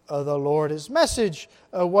the Lord. His message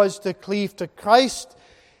was to cleave to Christ.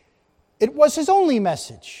 It was his only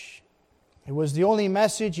message. It was the only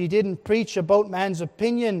message. He didn't preach about man's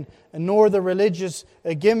opinion, nor the religious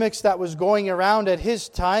gimmicks that was going around at his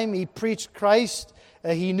time. He preached Christ.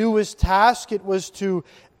 He knew his task. It was to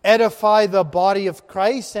edify the body of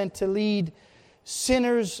Christ and to lead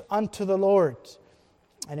sinners unto the Lord.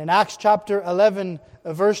 And in Acts chapter 11,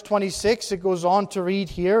 verse 26, it goes on to read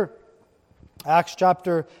here. Acts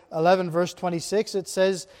chapter 11, verse 26, it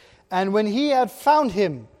says, and when he had found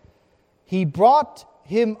him, he brought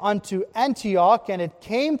him unto Antioch, and it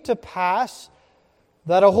came to pass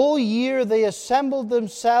that a whole year they assembled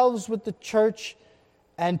themselves with the church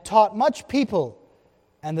and taught much people.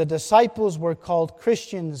 And the disciples were called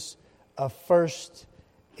Christians first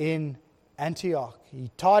in Antioch.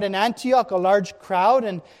 He taught in Antioch, a large crowd,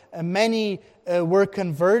 and many were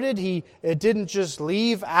converted. He didn't just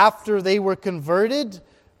leave after they were converted,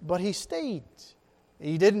 but he stayed.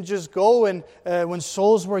 He didn't just go when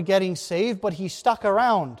souls were getting saved, but he stuck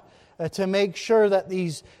around to make sure that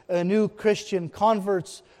these new Christian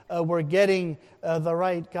converts were getting the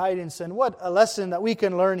right guidance. And what a lesson that we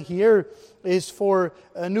can learn here is for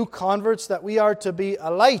new converts, that we are to be a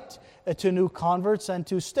light to new converts and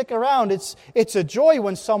to stick around. It's a joy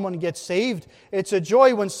when someone gets saved. It's a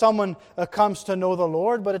joy when someone comes to know the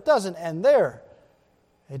Lord, but it doesn't end there.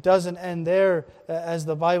 It doesn't end there, as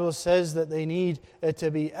the Bible says that they need to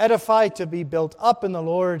be edified, to be built up in the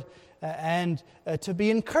Lord, and to be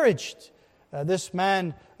encouraged. This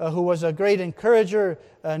man who was a great encourager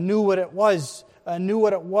knew what it was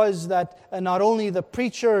that not only the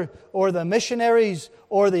preacher or the missionaries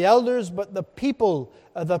or the elders, but the people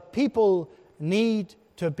need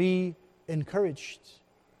to be encouraged.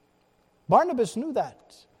 Barnabas knew that.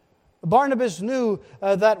 Barnabas knew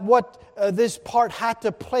that what this part had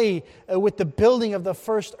to play with the building of the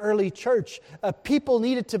first early church. People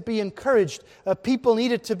needed to be encouraged. People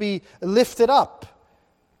needed to be lifted up.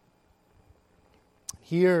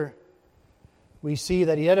 Here we see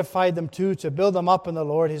that he edified them too, to build them up in the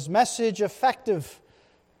Lord. His message effective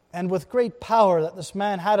and with great power, that this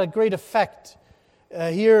man had a great effect.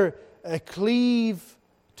 Cleave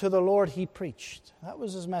to the Lord he preached. That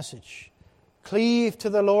was his message. Cleave to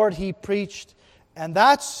the Lord he preached. And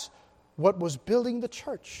that's what was building the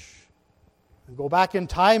church. And go back in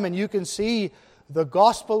time and you can see the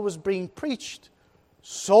gospel was being preached.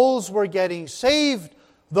 Souls were getting saved.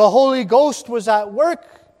 The Holy Ghost was at work.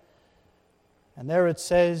 And there it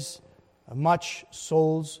says, much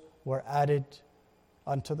souls were added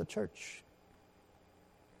unto the church.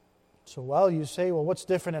 So, you say, what's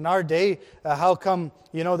different in our day? How come,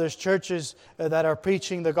 there's churches that are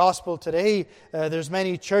preaching the gospel today? There's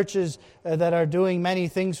many churches that are doing many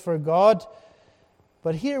things for God.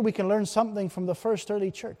 But here we can learn something from the first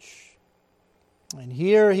early church. And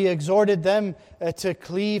here he exhorted them to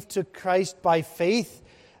cleave to Christ by faith.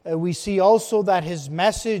 We see also that his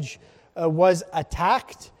message was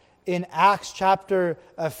attacked in Acts chapter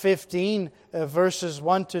 15, verses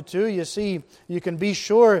 1 to 2. You see, you can be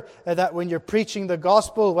sure that when you're preaching the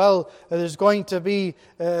gospel, there's going to be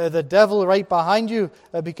the devil right behind you,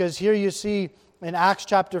 because here you see in Acts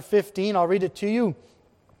chapter 15, I'll read it to you,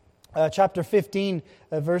 chapter 15,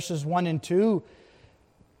 verses 1 and 2.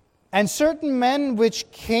 And certain men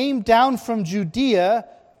which came down from Judea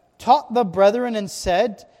taught the brethren and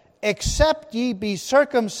said, Except ye be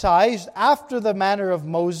circumcised after the manner of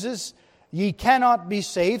Moses, ye cannot be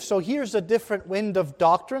saved. So here's a different wind of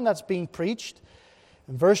doctrine that's being preached.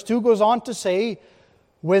 And verse 2 goes on to say,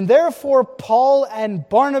 When therefore Paul and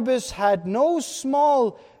Barnabas had no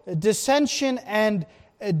small dissension and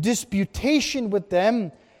disputation with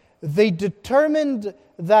them, they determined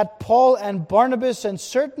that Paul and Barnabas and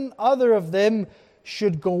certain other of them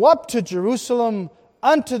should go up to Jerusalem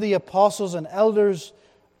unto the apostles and elders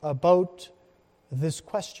about this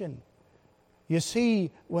question. You see,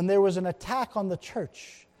 when there was an attack on the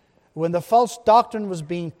church, when the false doctrine was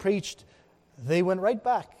being preached, they went right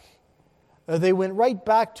back. They went right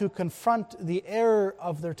back to confront the error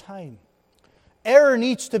of their time. Error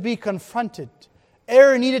needs to be confronted.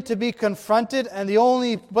 Error needed to be confronted, and the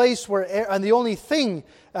only place where and the only thing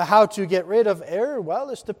how to get rid of error,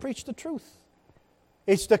 is to preach the truth.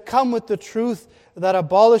 It's to come with the truth that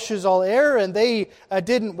abolishes all error, and they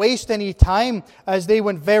didn't waste any time as they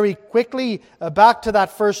went very quickly back to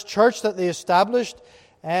that first church that they established,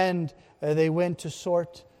 and they went to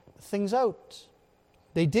sort things out.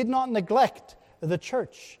 They did not neglect the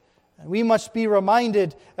church. And we must be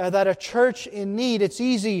reminded that a church in need, it's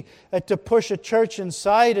easy to push a church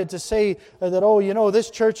inside and to say that, this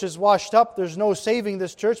church is washed up, there's no saving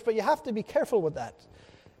this church, but you have to be careful with that.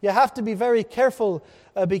 You have to be very careful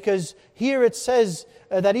because here it says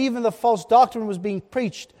that even the false doctrine was being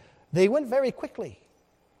preached. They went very quickly.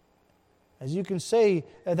 As you can say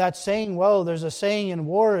that saying, there's a saying in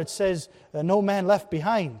war, it says, no man left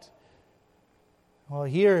behind. Well,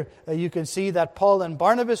 here you can see that Paul and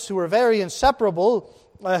Barnabas, who were very inseparable,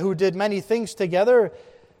 who did many things together,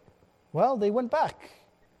 they went back.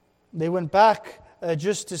 They went back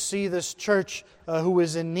just to see this church who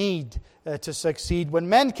was in need to succeed. When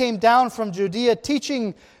men came down from Judea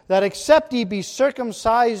teaching that except ye be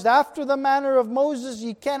circumcised after the manner of Moses,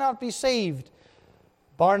 ye cannot be saved,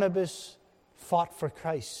 Barnabas fought for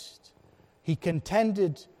Christ. He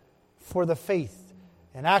contended for the faith.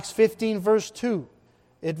 In Acts 15 verse 2,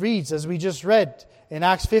 it reads, as we just read, in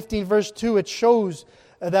Acts 15 verse 2, it shows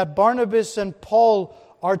that Barnabas and Paul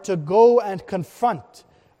are to go and confront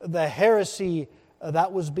the heresy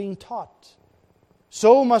that was being taught.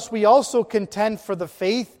 So must we also contend for the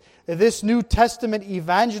faith this New Testament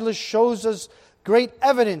evangelist shows us great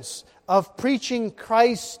evidence of preaching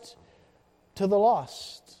Christ to the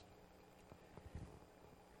lost.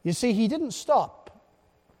 You see, he didn't stop.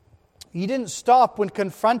 He didn't stop when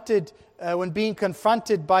being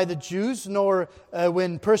confronted by the Jews, nor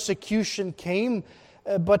when persecution came,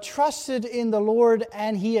 but trusted in the Lord,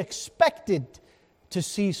 and he expected to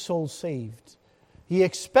see souls saved. He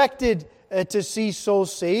expected to see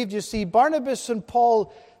souls saved. You see, Barnabas and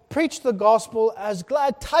Paul preached the gospel as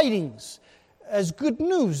glad tidings, as good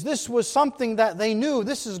news. This was something that they knew.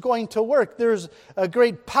 This is going to work. There's a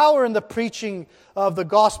great power in the preaching of the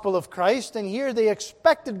gospel of Christ, and here they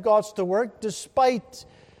expected God's to work despite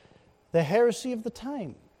the heresy of the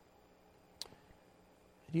time.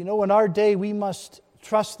 You know, in our day, we must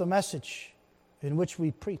trust the message in which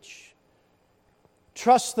we preach.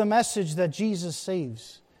 Trust the message that Jesus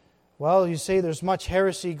saves. Well, you say there's much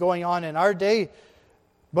heresy going on in our day,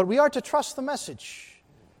 but we are to trust the message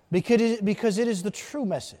because it is the true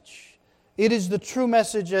message. It is the true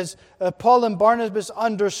message as Paul and Barnabas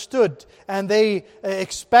understood, and they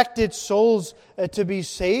expected souls to be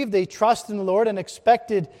saved. They trusted in the Lord and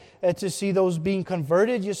expected to see those being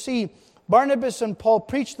converted. You see, Barnabas and Paul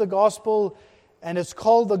preached the gospel, and it's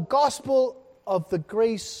called the gospel of the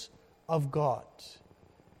grace of God,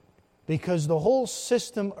 because the whole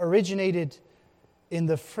system originated in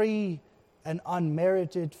the free and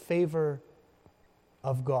unmerited favor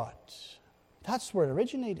of God. That's where it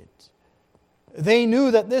originated. They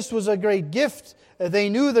knew that this was a great gift. They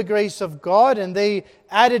knew the grace of God, and they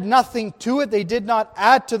added nothing to it. They did not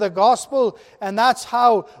add to the gospel, and that's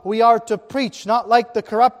how we are to preach, not like the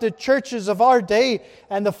corrupted churches of our day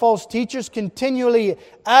and the false teachers continually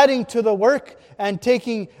adding to the work and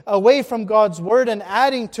taking away from God's word and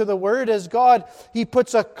adding to the word. As God, He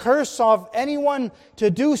puts a curse on anyone to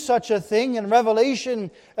do such a thing. In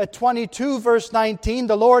Revelation 22 verse 19,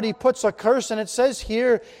 the Lord, He puts a curse, and it says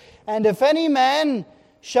here, "And if any man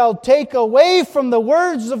shall take away from the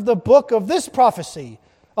words of the book of this prophecy,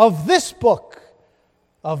 of this book,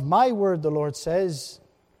 of my word," the Lord says,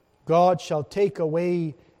 "God shall take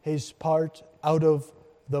away his part out of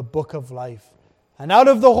the book of life, and out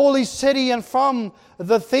of the holy city, and from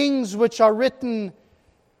the things which are written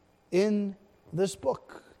in this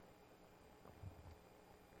book."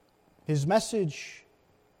 His message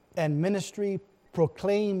and ministry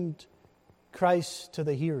proclaimed Christ to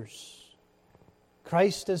the hearers.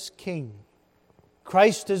 Christ as King.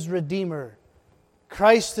 Christ as Redeemer.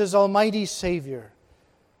 Christ as Almighty Savior.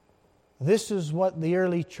 This is what the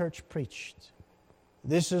early church preached.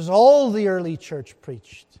 This is all the early church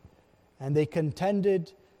preached. And they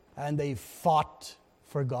contended and they fought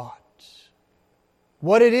for God.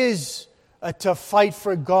 What it is to fight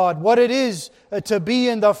for God. What it is to be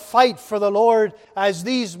in the fight for the Lord, as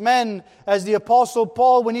these men, as the Apostle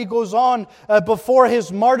Paul, when he goes on before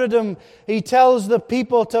his martyrdom, he tells the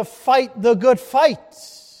people to fight the good fight.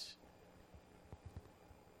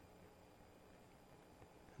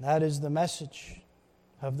 That is the message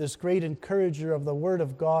of this great encourager of the Word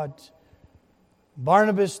of God.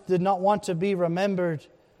 Barnabas did not want to be remembered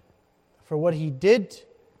for what he did,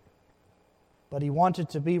 but he wanted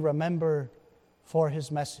to be remembered for his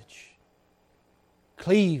message.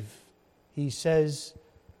 Cleave, he says,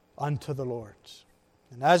 unto the Lord.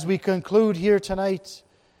 And as we conclude here tonight,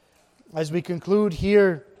 we can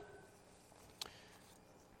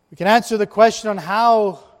answer the question on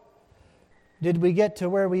how did we get to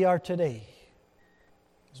where we are today.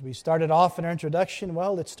 As we started off in our introduction,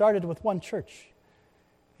 well, it started with one church.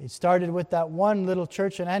 It started with that one little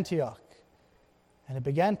church in Antioch. And it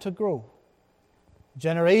began to grow.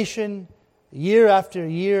 Generation, year after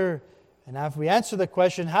year. And if we answer the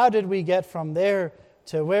question, how did we get from there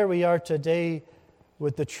to where we are today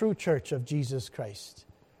with the true church of Jesus Christ?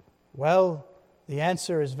 Well, the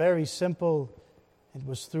answer is very simple. It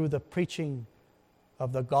was through the preaching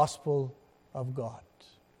of the gospel of God.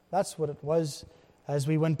 That's what it was. As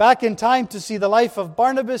we went back in time to see the life of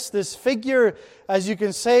Barnabas, this figure, as you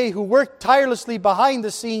can say, who worked tirelessly behind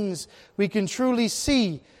the scenes, we can truly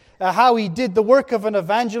see how he did the work of an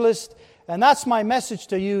evangelist. And that's my message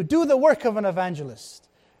to you. Do the work of an evangelist.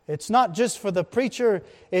 It's not just for the preacher.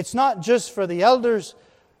 It's not just for the elders.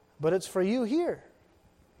 But it's for you here.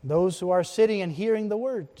 Those who are sitting and hearing the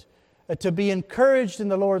word. To be encouraged in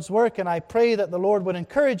the Lord's work. And I pray that the Lord would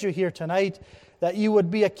encourage you here tonight. That you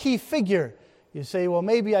would be a key figure. You say, well,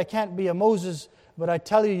 maybe I can't be a Moses. But I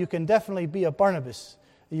tell you, you can definitely be a Barnabas.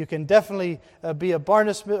 You can definitely be a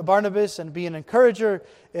Barnabas and be an encourager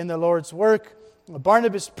in the Lord's work.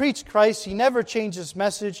 Barnabas preached Christ. He never changed his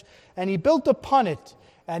message. And he built upon it.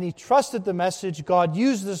 and he trusted the message. God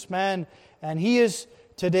used this man, and he is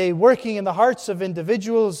today working in the hearts of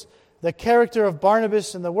individuals. The character of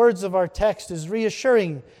Barnabas and the words of our text is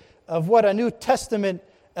reassuring of what a New Testament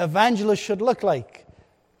evangelist should look like.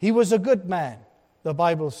 He was a good man, the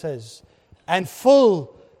Bible says, and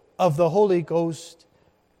full of the Holy Ghost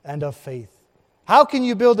and of faith. How can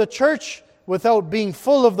you build a church without being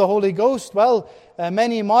full of the Holy Ghost? Well,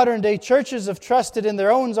 many modern-day churches have trusted in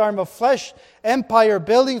their own arm of flesh, empire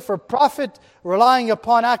building for profit, relying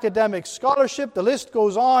upon academic scholarship. The list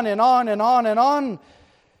goes on and on and on and on,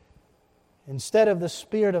 instead of the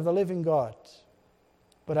Spirit of the living God.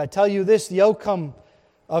 But I tell you this, the outcome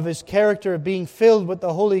of his character being filled with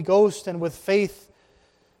the Holy Ghost and with faith,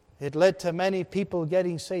 it led to many people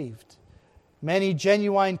getting saved, many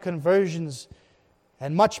genuine conversions,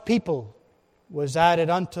 and much people was added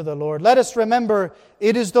unto the Lord. Let us remember,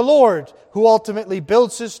 it is the Lord who ultimately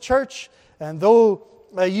builds His church, and though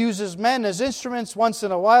He uses men as instruments once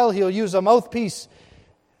in a while, He'll use a mouthpiece.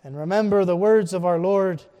 And remember the words of our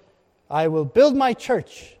Lord, I will build my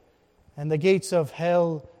church, and the gates of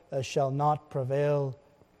hell shall not prevail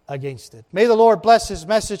against it. May the Lord bless His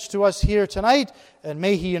message to us here tonight, and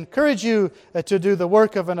may He encourage you to do the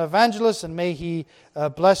work of an evangelist, and may He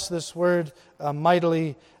bless this word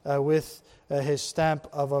mightily with His stamp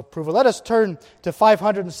of approval. Let us turn to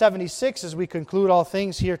 576 as we conclude all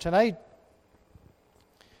things here tonight.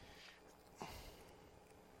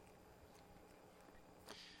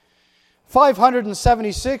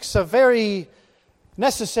 (576), a very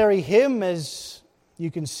necessary hymn, as you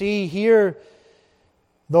can see here.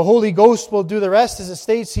 The Holy Ghost will do the rest, as it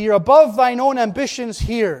states here. Above thine own ambitions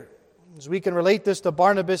here, as we can relate this to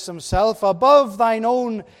Barnabas himself, above thine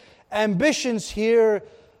own ambitions here,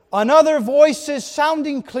 another voice is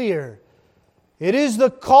sounding clear. It is the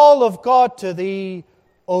call of God to thee,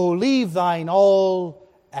 O leave thine all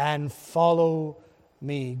and follow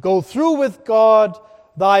me. Go through with God,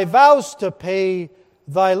 thy vows to pay,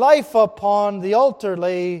 thy life upon the altar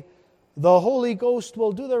lay. The Holy Ghost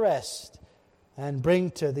will do the rest and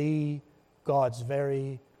bring to thee God's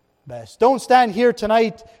very best. Don't stand here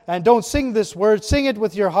tonight and don't sing this word. Sing it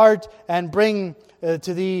with your heart and bring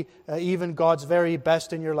to thee even God's very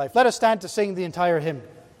best in your life. Let us stand to sing the entire hymn.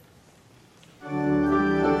 Thank you.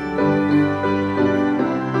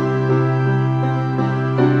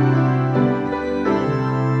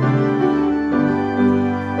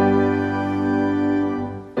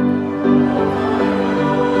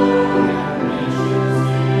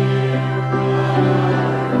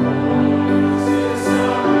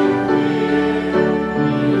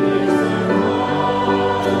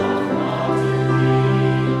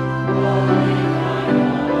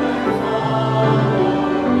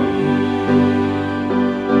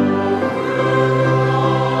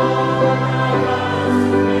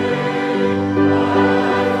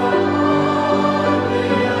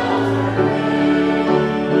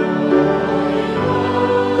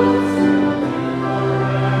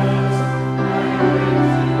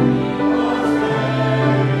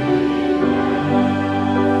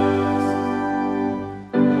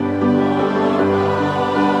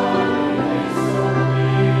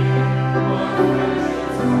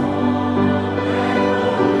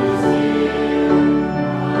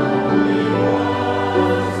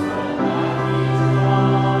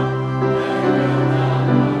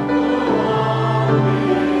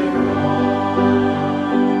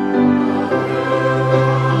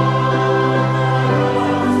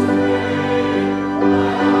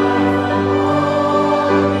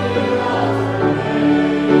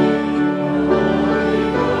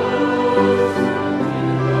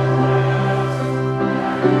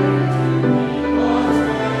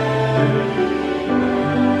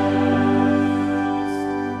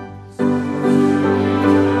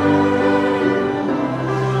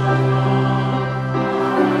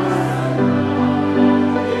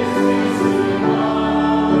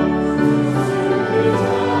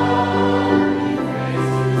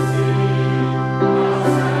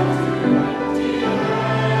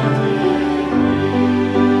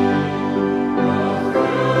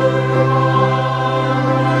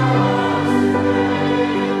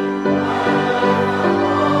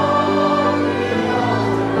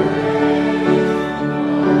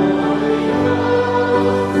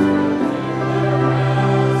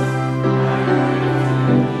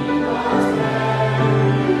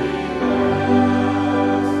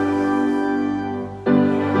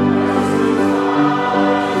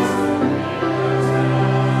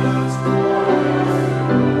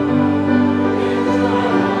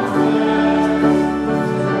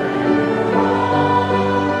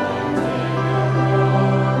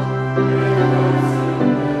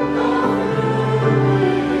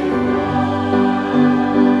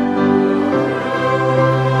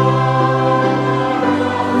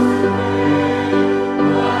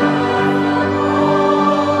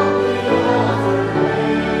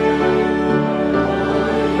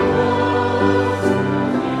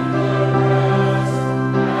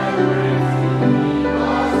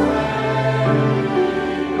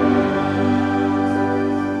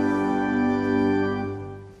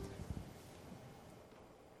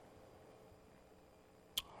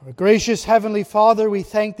 Gracious Heavenly Father, we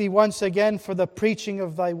thank Thee once again for the preaching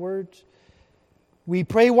of Thy Word. We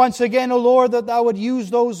pray once again, O Lord, that Thou would use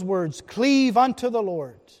those words, cleave unto the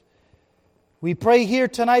Lord. We pray here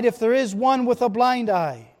tonight, if there is one with a blind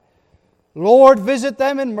eye, Lord, visit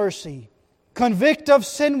them in mercy. Convict of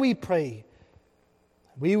sin, we pray.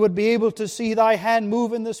 We would be able to see Thy hand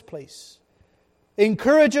move in this place.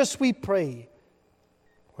 Encourage us, we pray.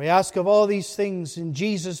 We ask of all these things in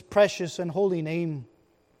Jesus' precious and holy name.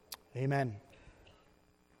 Amen.